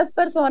 hay muchas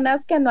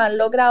personas que no han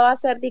logrado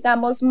hacer,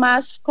 digamos,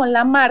 match con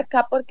la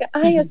marca porque,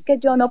 ay, es que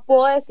yo no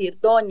puedo decir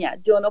doña,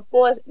 yo no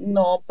puedo,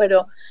 no,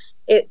 pero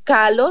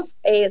Kalos,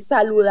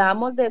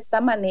 saludamos de esta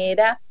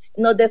manera,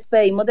 nos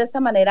despedimos de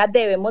esta manera,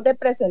 debemos de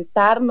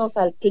presentarnos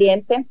al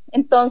cliente.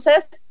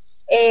 Entonces,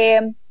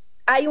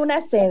 hay una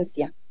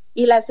esencia,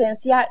 y la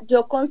esencia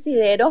yo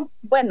considero,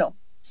 bueno,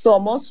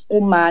 somos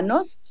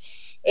humanos,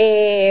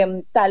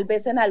 tal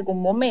vez en algún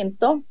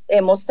momento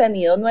hemos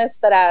tenido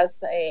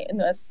nuestras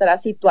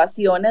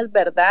situaciones,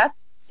 ¿verdad?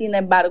 Sin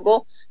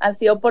embargo, han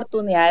sido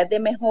oportunidades de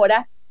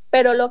mejora,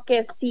 pero lo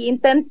que sí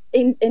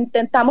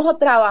intentamos o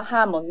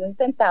trabajamos, no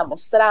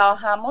intentamos,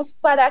 trabajamos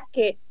para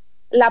que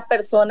la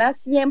persona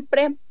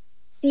siempre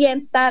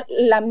sienta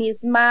la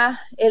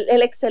misma,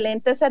 el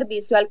excelente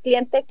servicio al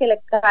cliente que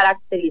le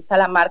caracteriza a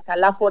la marca,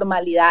 la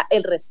formalidad,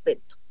 el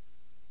respeto.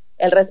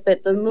 El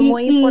respeto es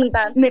muy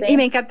importante. Y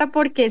me encanta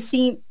porque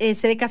sí,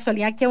 sé de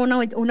casualidad que una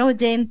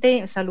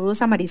oyente,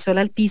 saludos a Marisol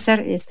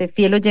Alpizar,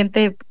 fiel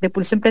oyente de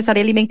Pulso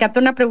Empresarial, y me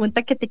encanta una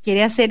pregunta que te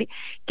quiere hacer,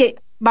 que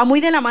va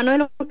muy de la mano de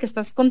lo que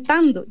estás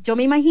contando. Yo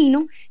me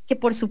imagino que,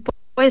 por supuesto,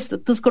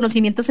 tus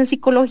conocimientos en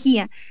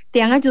psicología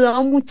te han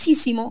ayudado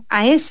muchísimo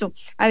a eso.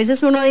 A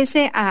veces uno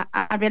dice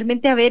a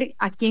realmente a ver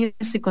a quién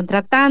estoy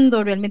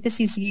contratando, realmente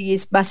si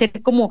va a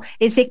ser como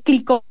ese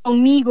clic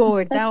conmigo,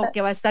 ¿verdad? O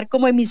que va a estar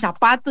como en mis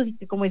zapatos, y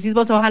que, como decís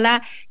vos,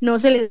 ojalá no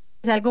se le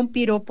salga un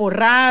piropo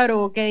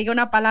raro, o que diga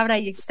una palabra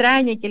ahí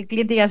extraña y que el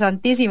cliente diga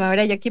santísima,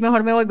 ¿verdad? Yo aquí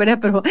mejor me voy, ¿verdad?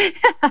 Pero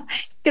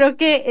creo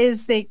que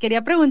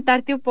quería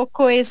preguntarte un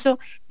poco eso,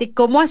 de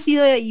cómo ha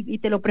sido, y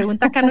te lo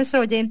pregunta acá nuestro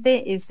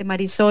oyente,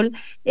 Marisol,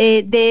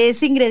 de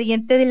ese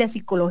ingrediente de la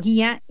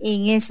psicología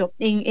en eso,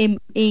 en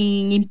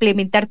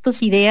implementar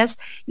tus ideas,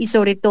 y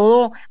sobre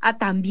todo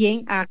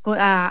también a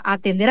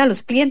atender a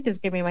los clientes,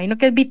 que me imagino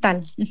que es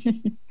vital.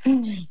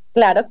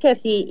 Claro que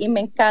sí, y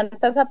me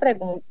encanta esa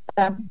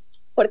pregunta,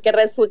 porque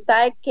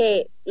resulta de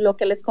que lo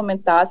que les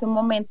comentaba hace un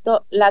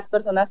momento, las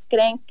personas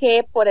creen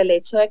que por el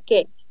hecho de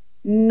que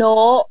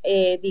no,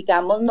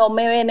 digamos, no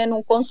me ven en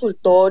un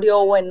consultorio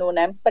o en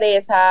una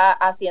empresa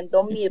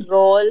haciendo mi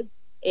rol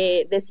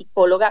de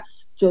psicóloga,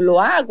 yo lo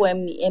hago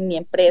en mi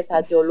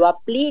empresa, yo lo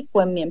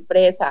aplico en mi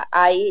empresa.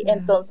 Hay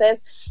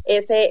entonces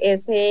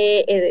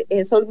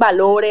esos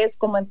valores,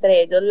 como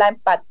entre ellos la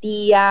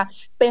empatía,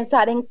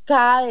 pensar en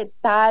cada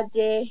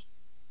detalle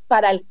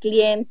para el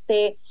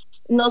cliente,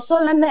 no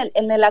solo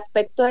en el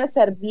aspecto de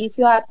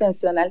servicio de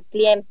atención al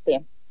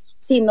cliente,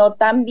 sino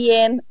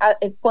también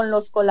con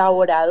los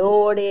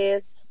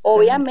colaboradores.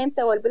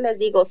 Obviamente, vuelvo y les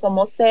digo,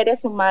 somos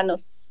seres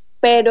humanos,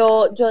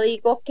 pero yo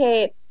digo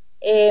que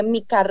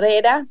mi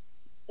carrera,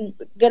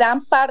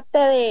 gran parte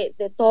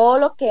de todo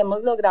lo que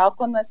hemos logrado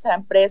con nuestra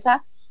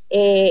empresa,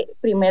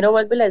 primero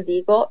vuelvo y les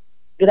digo,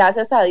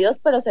 gracias a Dios,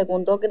 pero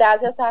segundo,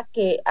 gracias a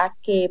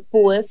que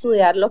pude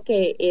estudiar lo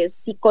que es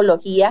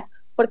psicología,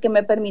 porque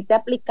me permite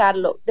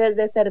aplicarlo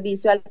desde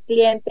servicio al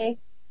cliente,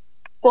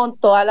 con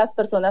todas las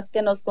personas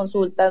que nos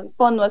consultan,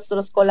 con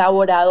nuestros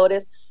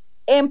colaboradores,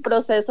 en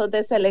procesos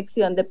de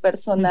selección de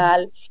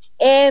personal,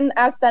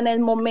 hasta en el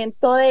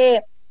momento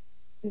de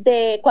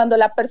cuando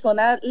la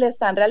persona le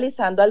están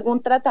realizando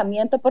algún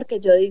tratamiento, porque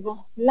yo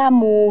digo, la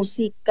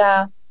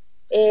música,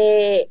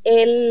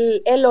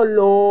 el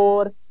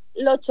olor,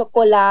 los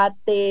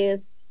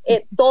chocolates,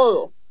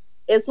 todo.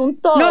 Es un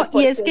todo. No,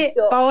 y es que,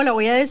 Paola,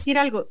 voy a decir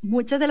algo.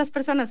 Muchas de las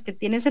personas que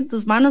tienes en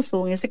tus manos,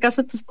 o en este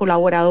caso tus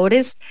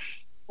colaboradores,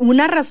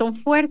 una razón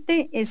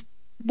fuerte es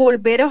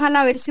volver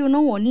ojalá a verse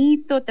uno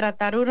bonito,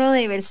 tratar uno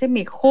de verse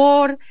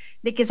mejor,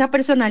 de que esa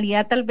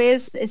personalidad tal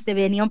vez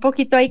venía un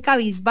poquito ahí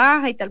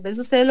cabizbaja y tal vez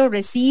ustedes lo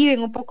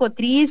reciben un poco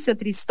triste o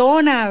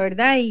tristona,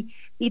 ¿verdad?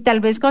 Y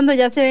tal vez cuando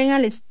ya se ven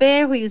al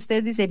espejo y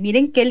ustedes dicen,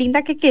 miren qué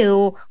linda que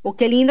quedó o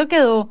qué lindo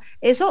quedó,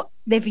 eso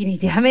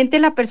definitivamente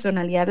la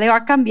personalidad le va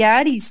a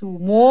cambiar y su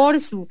humor,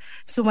 su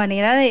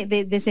manera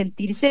de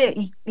sentirse,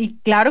 y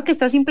claro que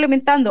estás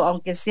implementando,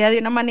 aunque sea de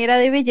una manera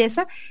de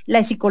belleza,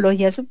 la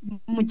psicología es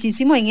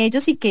muchísimo en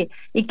ellos y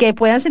que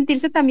puedan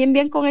sentirse también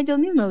bien con ellos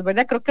mismos,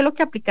 ¿verdad? Creo que lo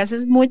que aplicas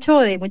es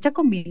de mucha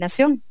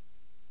combinación.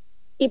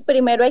 Y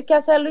primero hay que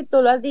hacerlo, y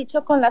tú lo has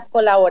dicho, con las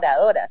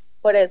colaboradoras.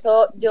 Por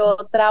eso yo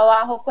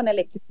trabajo con el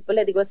equipo,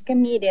 les digo, es que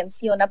miren,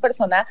 si una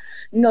persona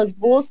nos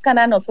buscan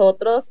a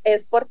nosotros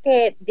es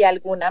porque de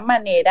alguna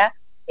manera,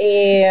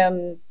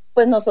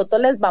 pues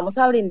nosotros les vamos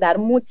a brindar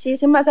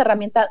muchísimas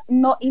herramientas.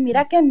 No, y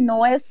mira que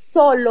no es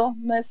solo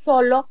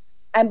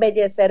a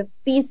embellecer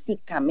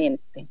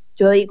físicamente.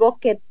 Yo digo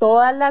que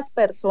todas las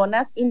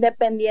personas,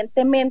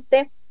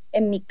 independientemente,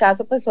 en mi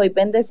caso, pues soy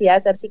bendecida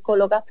de ser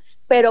psicóloga,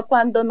 pero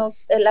cuando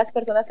las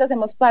personas que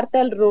hacemos parte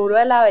del rubro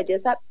de la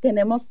belleza,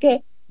 tenemos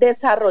que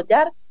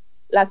desarrollar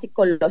la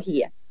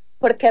psicología,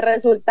 porque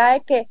resulta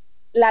de que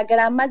la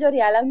gran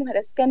mayoría de las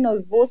mujeres que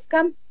nos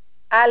buscan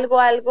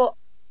algo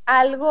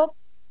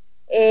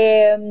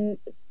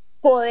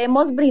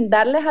podemos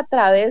brindarles a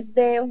través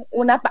de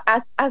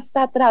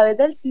hasta a través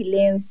del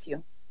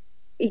silencio.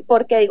 ¿Y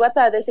por qué digo a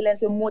través del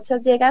silencio?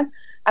 Muchas llegan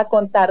a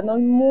contarnos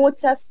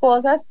muchas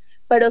cosas,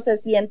 pero se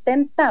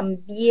sienten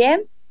tan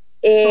bien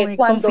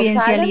cuando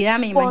confidencialidad,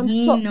 salen me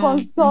imagino.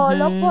 Con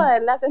solo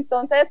poderlas.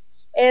 Entonces,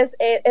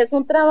 es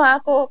un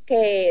trabajo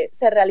que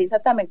se realiza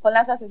también con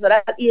las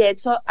asesoras, y de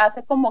hecho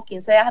hace como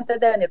 15 días antes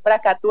de venir para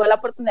acá tuve la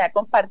oportunidad de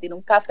compartir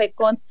un café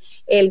con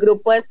el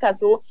grupo de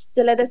Escazú.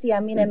 Yo les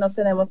decía, miren, nos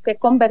tenemos que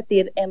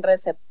convertir en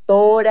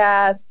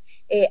receptoras,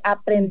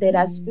 aprender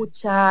a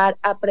escuchar,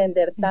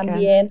 aprender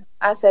también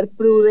a ser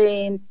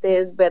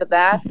prudentes,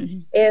 ¿verdad?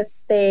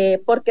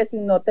 Porque si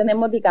no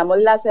tenemos, digamos,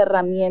 las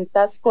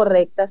herramientas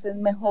correctas, es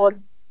mejor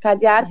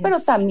callar,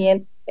 pero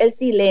también el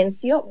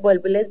silencio,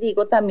 vuelvo y les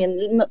digo, también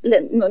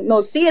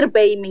nos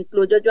sirve, y me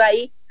incluyo yo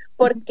ahí,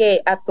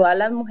 porque a todas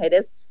las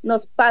mujeres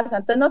nos pasa.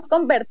 Entonces nos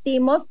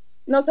convertimos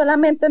no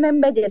solamente en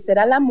embellecer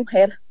a la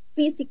mujer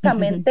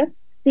físicamente,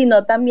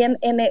 sino también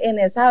en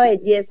esa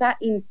belleza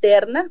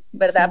interna,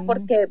 ¿verdad? Sí.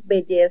 Porque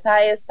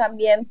belleza es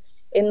también,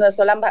 no es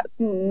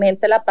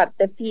solamente la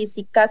parte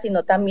física,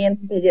 sino también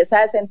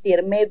belleza de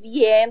sentirme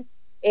bien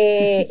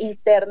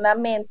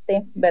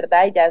internamente,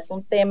 ¿verdad? Y ya es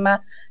un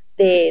tema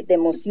de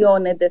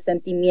emociones, de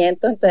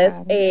sentimientos. Entonces,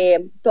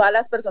 todas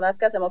las personas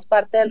que hacemos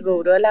parte del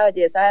rubro de la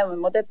belleza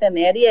debemos de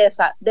tener y de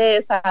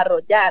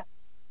desarrollar,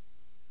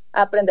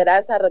 aprender a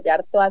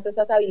desarrollar todas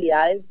esas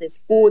habilidades de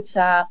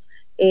escucha,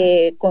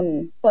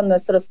 con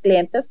nuestros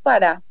clientes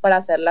para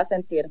hacerlas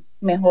sentir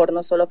mejor,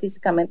 no solo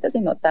físicamente,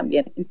 sino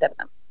también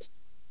internamente.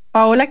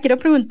 Paola, quiero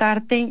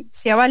preguntarte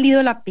si ha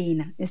valido la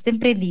pena este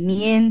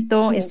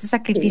emprendimiento, este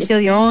sacrificio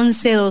de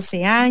 11,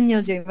 12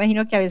 años. Yo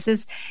imagino que a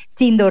veces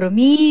sin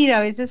dormir,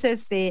 a veces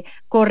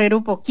correr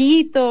un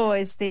poquito,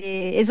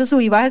 esos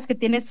sub y bajas que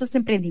tiene estos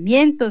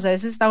emprendimientos. A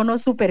veces está uno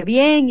súper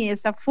bien y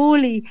está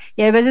full y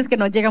hay veces que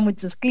no llegan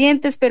muchos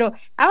clientes, pero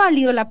 ¿ha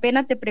valido la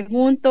pena? Te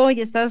pregunto,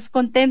 ¿y estás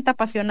contenta,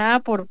 apasionada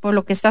por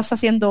lo que estás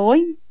haciendo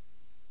hoy?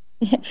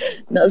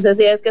 No sé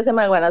si es que se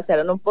me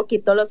aguacearon un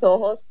poquito los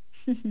ojos,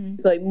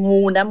 Soy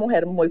una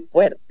mujer muy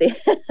fuerte.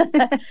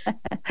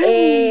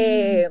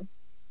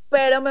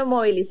 Pero me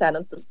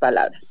movilizaron tus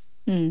palabras.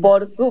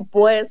 Por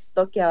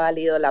supuesto que ha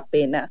valido la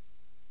pena.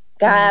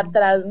 Cada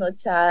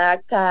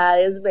trasnochada, cada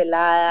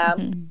desvelada,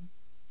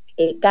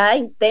 cada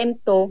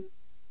intento,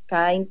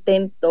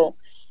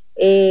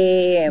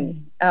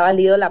 ha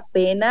valido la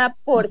pena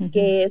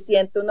porque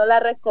siente uno la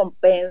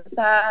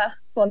recompensa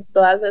con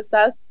todas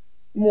estas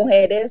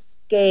mujeres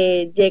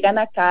que llegan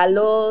a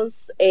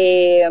Kalos,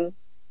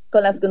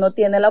 con las que uno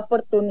tiene la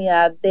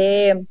oportunidad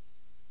de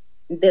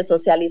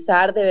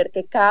socializar, de ver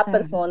que cada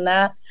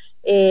persona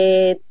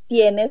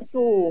tiene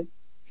su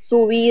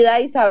vida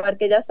y saber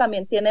que ellas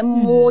también tienen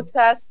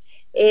muchas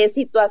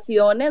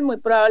situaciones, muy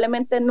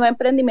probablemente no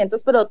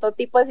emprendimientos, pero otro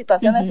tipo de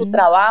situaciones, su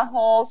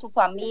trabajo, su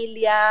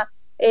familia,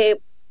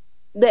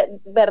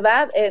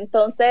 ¿verdad?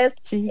 Entonces,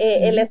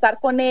 el estar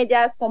con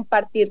ellas,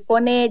 compartir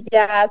con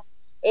ellas,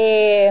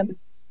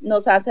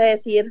 nos hace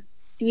decir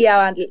si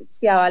ha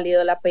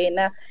valido la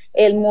pena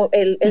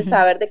el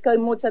saber de que hoy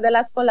muchas de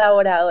las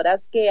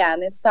colaboradoras que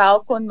han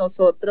estado con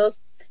nosotros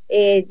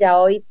ya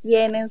hoy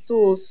tienen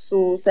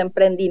sus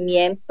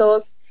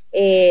emprendimientos,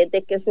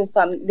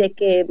 de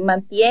que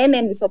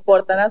mantienen y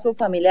soportan a su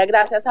familia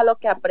gracias a lo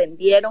que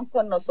aprendieron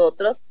con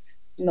nosotros,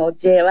 nos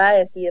lleva a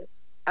decir,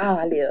 ha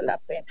valido la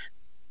pena.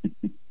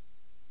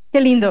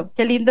 Qué lindo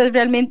es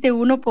realmente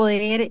uno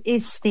poder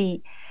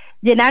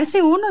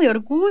llenarse uno de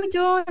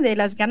orgullo, de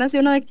las ganas de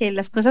uno de que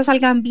las cosas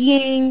salgan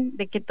bien,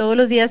 de que todos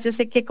los días, yo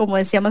sé que como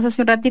decíamos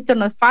hace un ratito,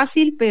 no es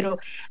fácil, pero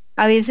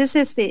a veces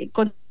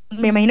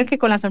me imagino que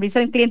con la sonrisa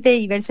de un cliente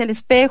y verse al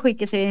espejo y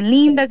que se ven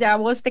lindas, ya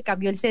vos te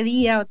cambió ese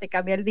día o te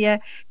cambió el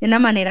día de una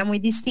manera muy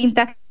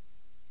distinta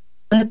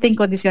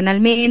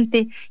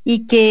incondicionalmente,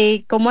 y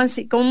que cómo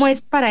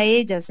es para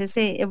ellas,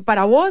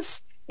 para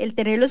vos, el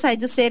tenerlos a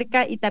ellos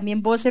cerca y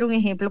también vos ser un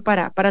ejemplo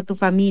para tu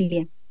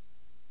familia.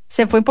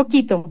 Se fue un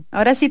poquito,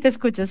 ahora sí te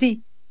escucho,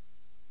 sí.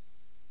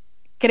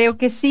 Creo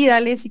que sí,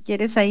 dale si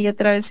quieres ahí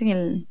otra vez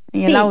en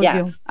el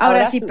audio. Ya.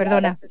 Ahora sí,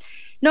 perdona.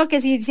 No, que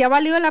si ha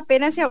valido la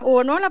pena,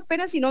 o no la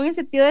pena, sino en el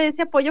sentido de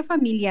ese apoyo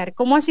familiar.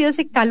 ¿Cómo ha sido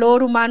ese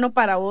calor humano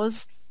para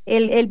vos?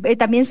 El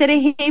también ser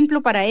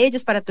ejemplo para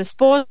ellos, para tu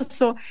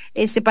esposo,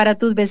 para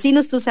tus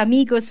vecinos, tus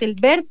amigos, el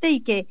verte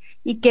y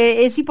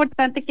que es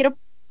importante,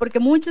 porque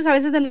muchos a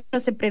veces de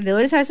los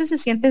emprendedores a veces se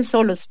sienten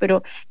solos,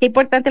 pero qué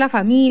importante la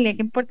familia,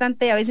 qué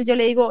importante, a veces yo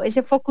le digo,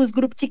 ese focus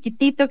group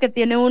chiquitito que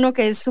tiene uno,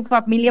 que es su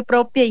familia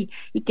propia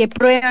y que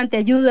prueban, te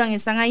ayudan,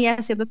 están ahí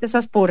haciéndote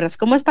esas porras.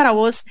 ¿Cómo es para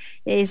vos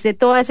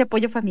todo ese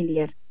apoyo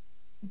familiar?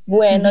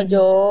 Bueno,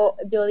 yo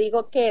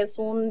digo que es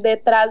un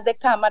detrás de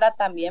cámara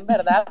también,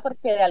 ¿verdad?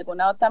 Porque de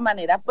alguna u otra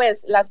manera,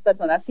 pues las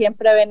personas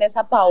siempre ven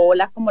esa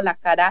Paola como la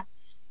cara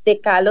de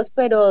Kalos,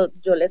 pero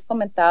yo les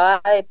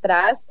comentaba,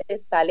 detrás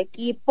está el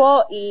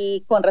equipo,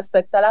 y con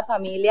respecto a la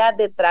familia,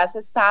 detrás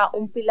está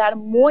un pilar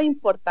muy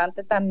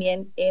importante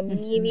también en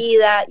mi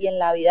vida y en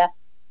la vida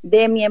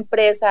de mi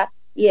empresa,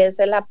 y es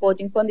el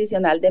apoyo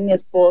incondicional de mi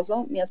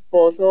esposo. Mi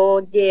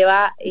esposo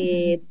lleva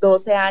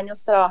 12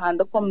 años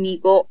trabajando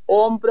conmigo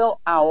hombro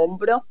a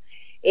hombro.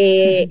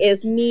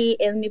 Es mi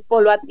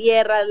polo a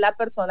tierra, es la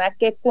persona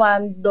que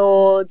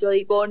cuando yo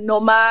digo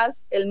no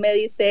más, él me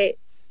dice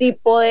sí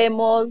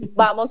podemos,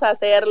 vamos a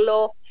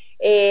hacerlo,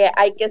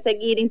 hay que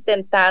seguir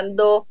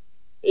intentando.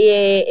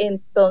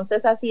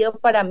 Entonces ha sido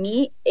para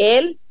mí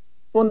él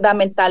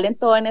fundamental en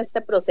todo en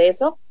este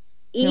proceso.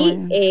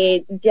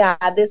 Y ya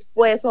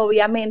después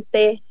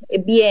obviamente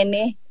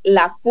viene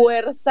la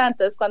fuerza.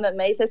 Entonces cuando él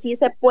me dice sí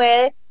se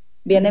puede,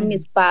 vienen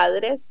mis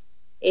padres,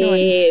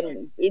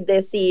 y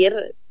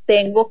decir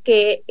tengo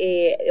que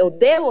o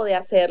debo de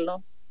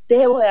hacerlo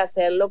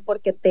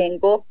porque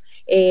tengo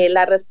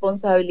la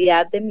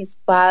responsabilidad de mis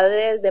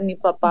padres, de mi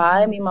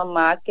papá, de mi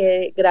mamá,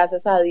 que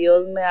gracias a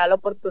Dios me da la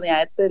oportunidad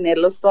de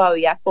tenerlos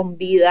todavía con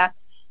vida,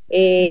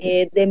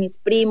 de mis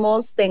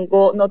primos.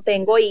 No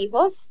tengo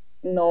hijos,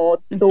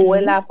 no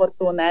tuve la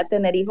fortuna de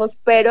tener hijos,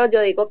 pero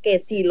yo digo que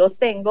sí los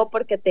tengo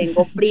porque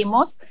tengo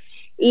primos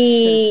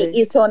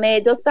y son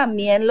ellos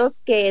también los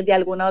que de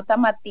alguna otra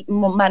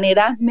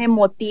manera me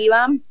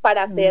motivan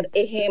para ser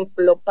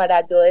ejemplo,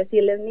 para yo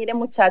decirles, mire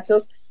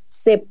muchachos,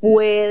 se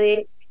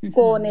puede,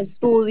 con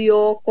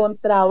estudio, con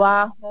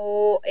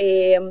trabajo,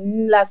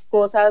 las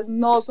cosas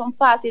no son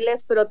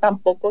fáciles, pero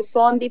tampoco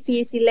son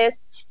difíciles.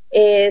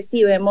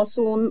 Si vemos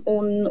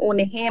un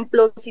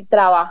ejemplo, si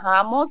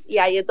trabajamos, y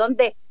ahí es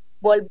donde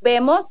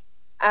volvemos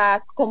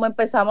a como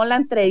empezamos la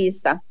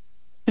entrevista,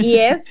 y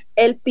es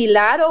el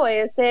pilar o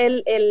es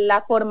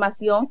la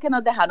formación que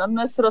nos dejaron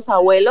nuestros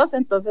abuelos.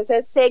 Entonces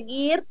es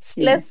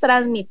seguirles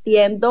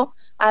transmitiendo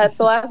a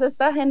todas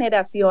estas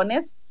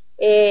generaciones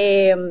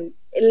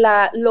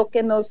lo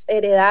que nos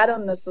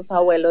heredaron nuestros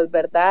abuelos,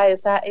 ¿verdad?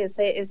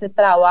 Ese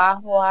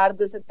trabajo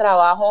arduo, ese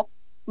trabajo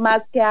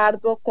más que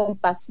arduo, con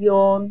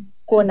pasión,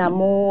 con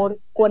amor,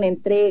 con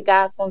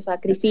entrega, con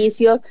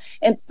sacrificios.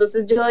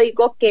 Entonces yo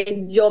digo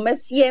que yo me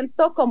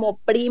siento como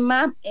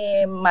prima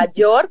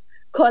mayor,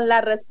 con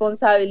la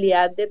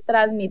responsabilidad de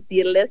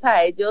transmitirles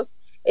a ellos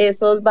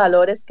esos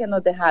valores que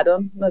nos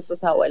dejaron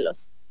nuestros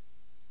abuelos.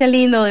 Qué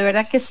lindo, de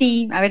verdad que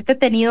sí, haberte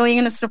tenido hoy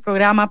en nuestro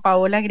programa,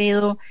 Paola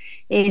Agredo.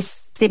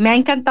 Me ha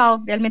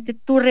encantado realmente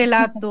tu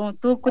relato,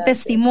 tu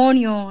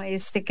testimonio.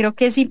 Creo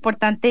que es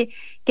importante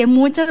que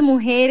muchas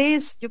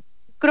mujeres, yo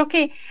creo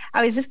que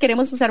a veces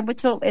queremos usar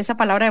mucho esa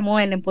palabra de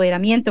moda, el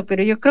empoderamiento,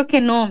 pero yo creo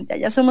que no,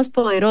 ya somos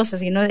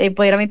poderosas, y no,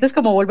 empoderamiento es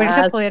como volverse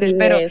a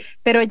poder,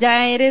 pero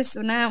ya eres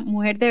una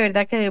mujer de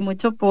verdad que de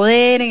mucho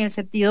poder, en el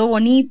sentido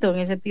bonito, en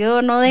el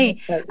sentido no de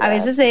a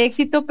veces de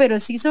éxito, pero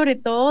sí sobre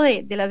todo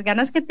de las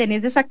ganas que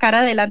tenés de sacar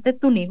adelante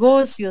tu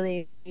negocio,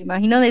 me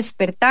imagino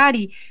despertar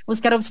y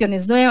buscar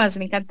opciones nuevas.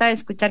 Me encanta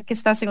escuchar que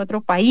estás en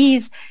otro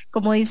país,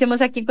 como decimos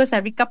aquí en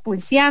Costa Rica,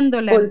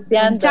 pulseándola,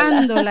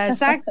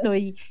 exacto,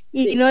 y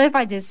no de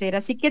fallecer.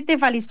 Así que te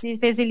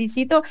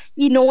felicito,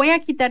 y no voy a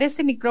quitar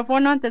este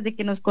micrófono antes de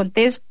que nos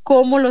contés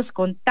cómo los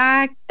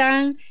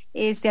contactan,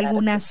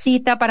 alguna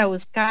cita para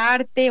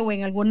buscarte o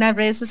en algunas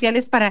redes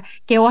sociales, para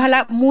que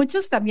ojalá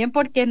muchos también,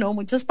 porque no,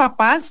 muchos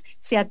papás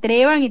se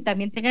atrevan y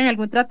también tengan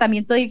algún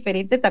tratamiento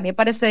diferente también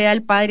para este Día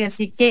del Padre.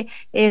 Así que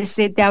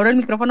te abro el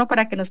micrófono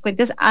para que nos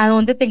cuentes a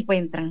dónde te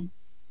encuentran.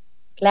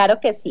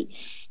 Claro que sí.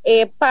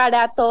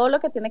 Para todo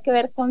lo que tiene que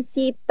ver con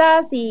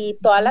citas y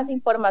todas las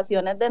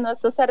informaciones de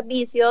nuestros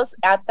servicios,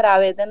 a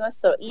través de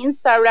nuestro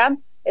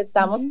Instagram,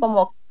 estamos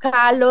como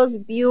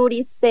Kalos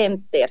Beauty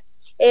Center.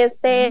 Es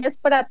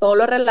para todo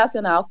lo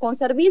relacionado con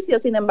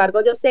servicios. Sin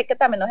embargo, yo sé que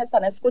también nos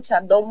están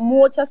escuchando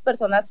muchas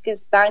personas que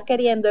están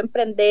queriendo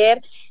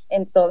emprender.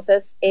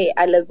 Entonces,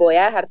 les voy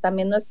a dejar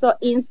también nuestro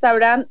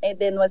Instagram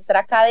de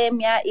nuestra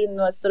academia y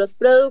nuestros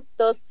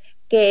productos,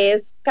 que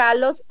es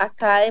Kalos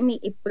Academy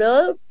y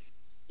Products.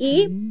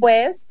 Y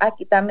pues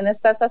aquí también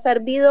está esta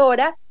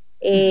servidora,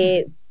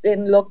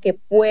 en lo que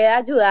pueda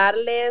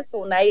ayudarles,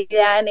 una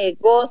idea de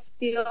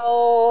negocio,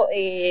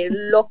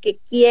 lo que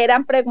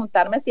quieran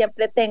preguntarme,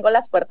 siempre tengo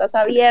las puertas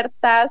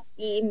abiertas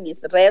y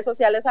mis redes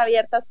sociales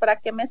abiertas para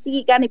que me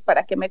sigan y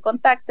para que me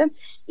contacten.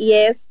 Y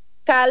es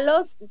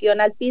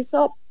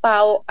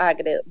Kalos_Pao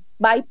Agredo,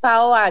 by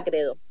Pao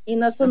Agredo. Y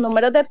nuestros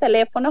números de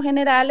teléfono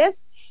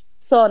generales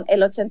son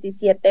el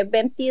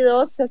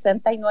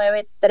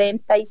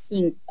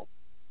 8722-6935.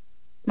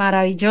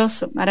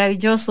 Maravilloso,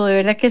 de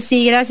verdad que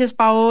sí. Gracias,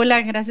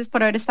 Paola, gracias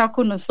por haber estado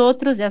con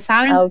nosotros. Ya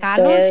saben,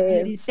 Kalos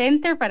Beauty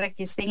Center, para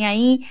que estén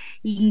ahí,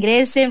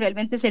 ingresen.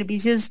 Realmente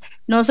servicios,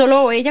 no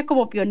solo ella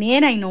como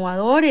pionera,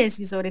 innovadores,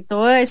 y sobre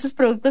todo esos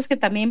productos que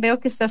también veo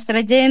que estás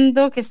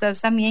trayendo, que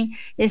estás también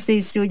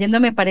distribuyendo.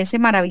 Me parece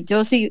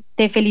maravilloso y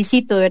te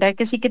felicito, de verdad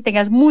que sí, que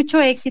tengas mucho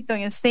éxito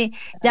en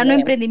ya no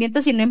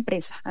emprendimiento, sino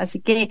empresa.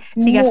 Así que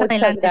sigas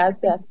adelante.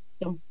 Gracias.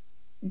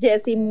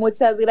 Jessy,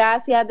 muchas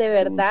gracias, de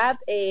verdad.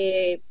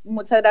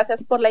 Muchas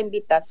gracias por la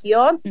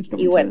invitación.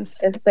 Y bueno,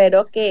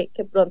 espero que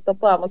pronto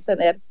podamos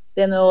tener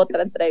de nuevo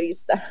otra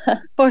entrevista.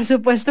 Por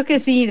supuesto que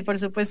sí,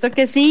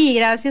 y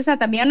gracias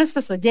también a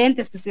nuestros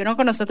oyentes que estuvieron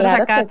con nosotros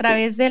acá a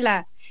través de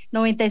la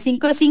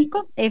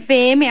 95.5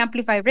 FM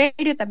Amplify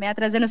Radio, también a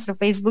través de nuestro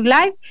Facebook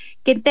Live.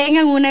 Que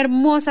tengan una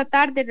hermosa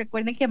tarde.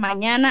 Recuerden que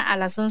mañana a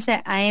las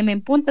 11 a.m.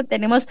 en punto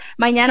tenemos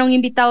mañana un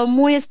invitado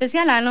muy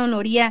especial, Ana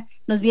Honoría.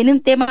 Nos viene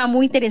un tema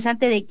muy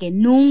interesante de que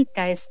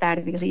nunca es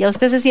tarde. Si ya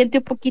usted se siente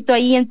un poquito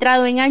ahí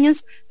entrado en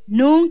años,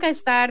 nunca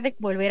es tarde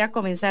volver a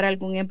comenzar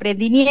algún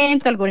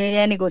emprendimiento, alguna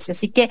idea de negocio.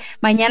 Así que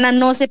mañana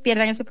no se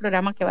pierdan ese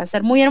programa, que va a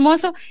estar muy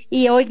hermoso.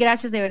 Y hoy,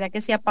 gracias de verdad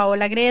que sí a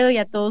Paola Agredo y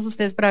a todos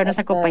ustedes por habernos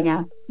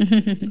acompañado.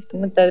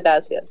 Muchas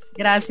gracias.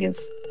 Gracias.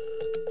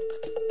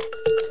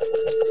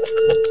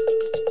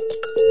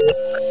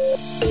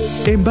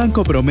 En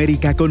Banco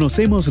Promérica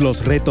conocemos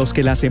los retos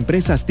que las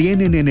empresas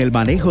tienen en el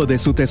manejo de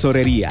su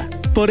tesorería.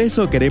 Por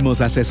eso queremos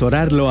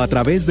asesorarlo a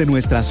través de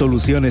nuestras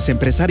soluciones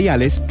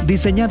empresariales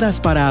diseñadas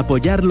para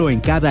apoyarlo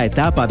en cada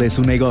etapa de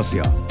su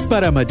negocio.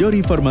 Para mayor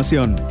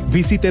información,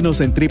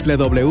 visítenos en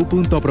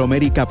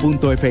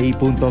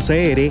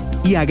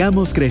www.promerica.fi.cr y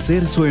hagamos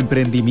crecer su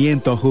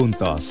emprendimiento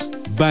juntos.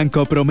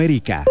 Banco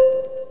Promérica.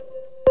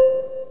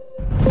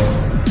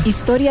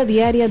 Historia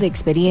diaria de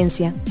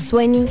experiencia,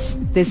 sueños,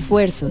 de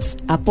esfuerzos,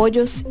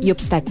 apoyos y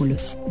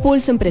obstáculos.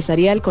 Pulso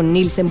empresarial con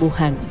Nilsen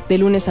Buján, de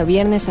lunes a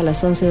viernes a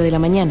las 11 de la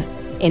mañana,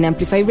 en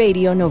Amplify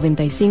Radio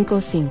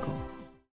 95.5.